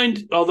wouldn't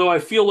mind, although I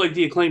feel like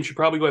the Acclaim should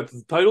probably go after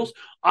the titles.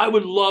 I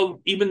would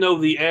love, even though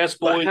the ass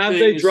boy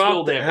thing is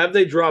still there. Have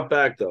they dropped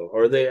back, though?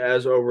 Are they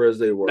as over as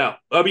they were? No.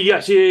 I mean,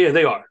 yes, yeah,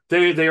 they are.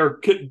 They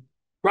are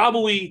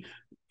probably,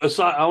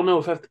 aside, I don't know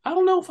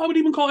if I would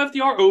even call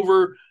FDR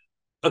over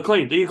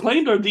Acclaim. The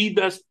Acclaimed are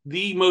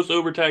the most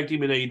over tag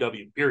team in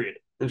AEW, period.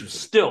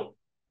 Interesting.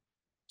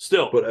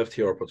 Still. But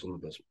FTR puts on the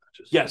best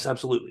matches. Yes,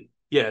 absolutely.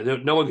 Yeah,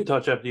 no one can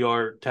touch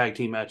FDR tag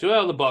team match.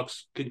 Well, the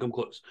Bucks can come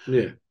close.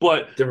 Yeah.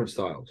 But different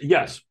styles.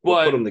 Yes.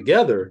 But put them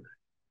together.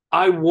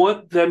 I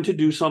want them to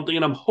do something,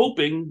 and I'm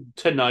hoping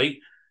tonight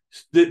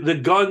the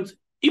Guns,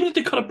 even if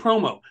they cut a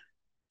promo,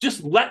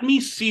 just let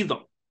me see them.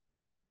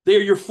 They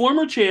are your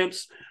former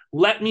champs.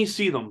 Let me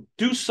see them.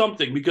 Do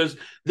something, because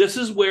this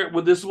is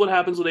what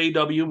happens with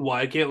AEW and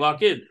why I can't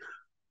lock in.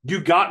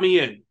 You got me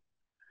in.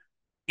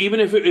 even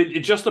if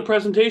it's just the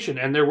presentation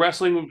and their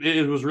wrestling,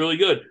 it was really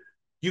good.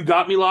 You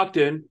got me locked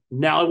in.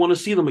 Now I want to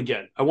see them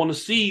again. I want to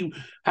see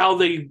how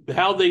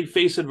they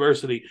face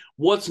adversity.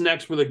 What's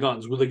next for the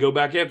Guns? Will they go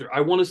back after?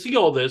 I want to see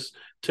all this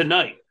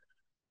tonight.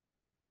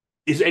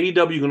 Is AEW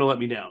going to let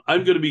me down?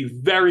 I'm going to be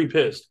very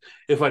pissed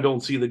if I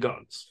don't see the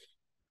Guns.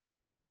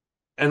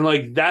 And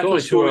like that's a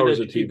story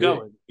that keep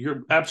going.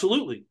 You're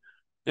absolutely.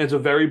 And it's a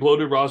very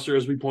bloated roster,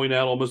 as we point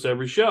out almost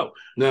every show.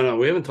 No,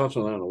 we haven't touched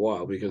on that in a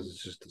while because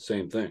it's just the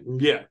same thing.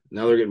 Yeah.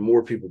 Now they're getting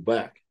more people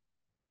back.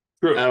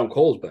 True. Adam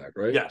Cole's back,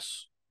 right?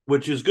 Yes.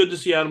 Which is good to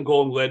see Adam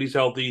Cole. I'm glad he's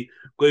healthy.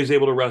 Glad he's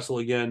able to wrestle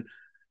again.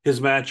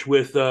 His match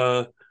with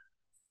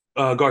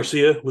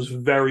Garcia was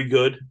very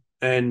good.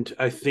 And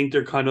I think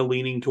they're kind of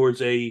leaning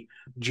towards a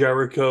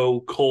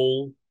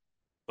Jericho-Cole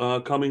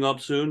coming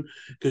up soon,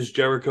 because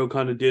Jericho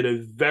kind of did a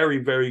very,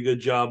 very good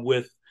job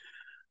with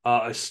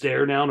a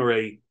stare down or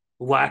a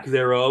lack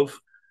thereof,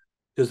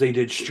 because they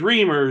did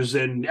streamers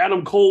and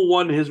Adam Cole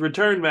won his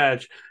return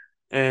match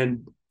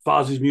and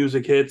Fozzie's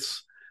music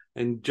hits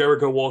and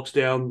Jericho walks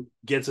down,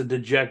 gets a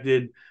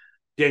dejected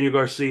Daniel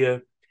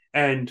Garcia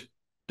and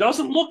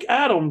doesn't look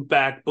at him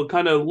back, but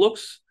kind of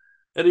looks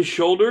at his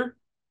shoulder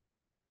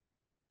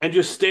and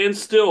just stands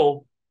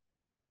still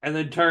and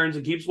then turns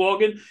and keeps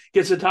walking,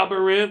 gets to the top of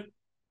a ramp,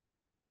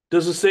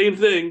 does the same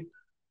thing,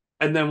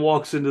 and then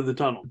walks into the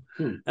tunnel.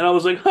 And I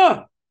was like,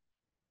 huh.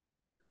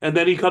 And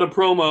then he cut a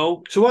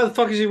promo. So why the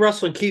fuck is he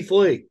wrestling Keith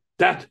Lee?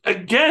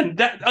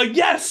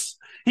 Yes.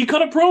 He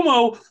cut a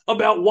promo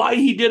about why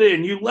he did it,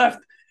 and you left.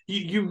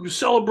 You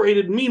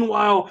celebrated.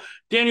 Meanwhile,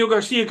 Daniel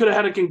Garcia could have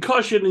had a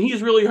concussion, and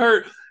he's really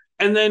hurt.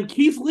 And then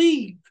Keith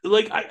Lee,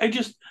 like,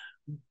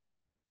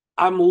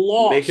 I'm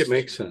lost. Make it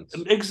make sense.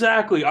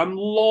 Exactly. I'm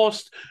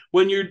lost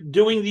when you're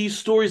doing these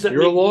stories that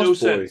make no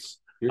sense.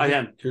 I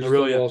am. I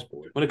really am. Lost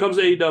boy. When it comes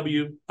to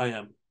AEW, I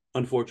am,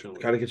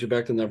 unfortunately. Got to get you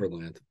back to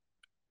Neverland.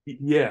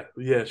 Yeah,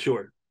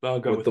 sure. I'll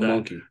go with the that.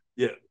 monkey.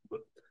 Yeah.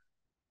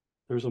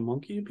 There's a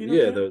monkey in Peter?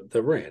 Yeah,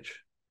 the ranch.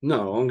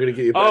 No, I'm going to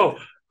get you back. Oh.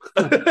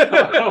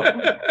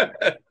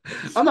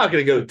 I'm not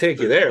going to go take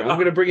you there. I'm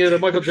going to bring you to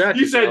Michael Jackson.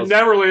 You said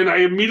Neverland. I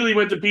immediately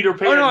went to Peter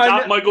Pan,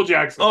 not Michael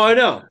Jackson. Oh, I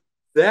know.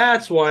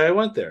 That's why I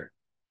went there.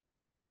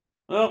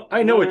 Well,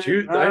 I know what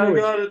you. I know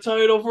got a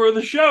title for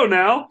the show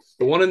now.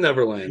 The one in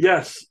Neverland.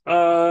 Yes.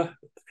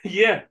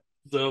 Yeah.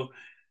 So,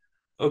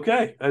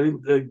 okay. I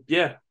didn't.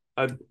 Yeah.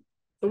 It's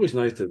always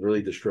nice to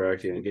really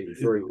distract you and get you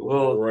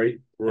through. Right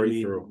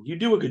through. You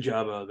do a good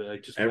job of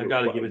it. I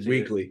got to give it to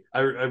weekly. You. I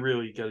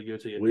really got to give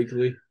it to you.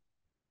 Weekly.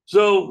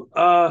 So,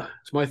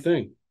 it's my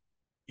thing.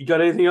 You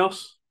got anything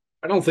else?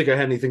 I don't think I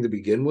had anything to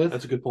begin with.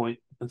 That's a good point.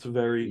 That's a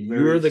very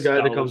You're the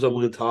guy that comes up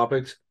with the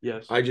topics.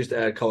 Yes. I just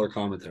add color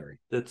commentary.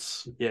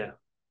 Yeah.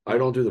 I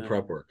don't do the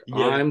prep work.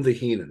 Yeah. I'm the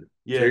Heenan.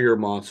 Yeah. They're your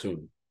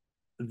Monsoon.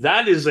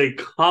 That is a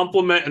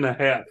compliment and a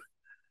half.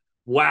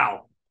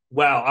 Wow.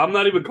 I'm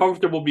not even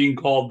comfortable being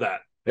called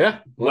that. Yeah.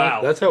 Well,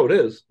 wow. That's how it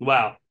is.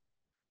 Wow.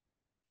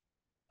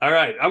 All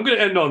right. I'm going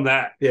to end on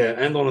that. Yeah.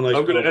 End on a nice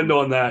I'm going to end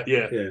on that.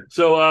 Yeah.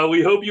 So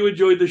we hope you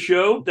enjoyed the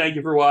show. Thank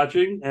you for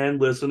watching and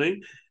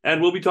listening.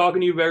 And we'll be talking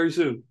to you very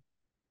soon.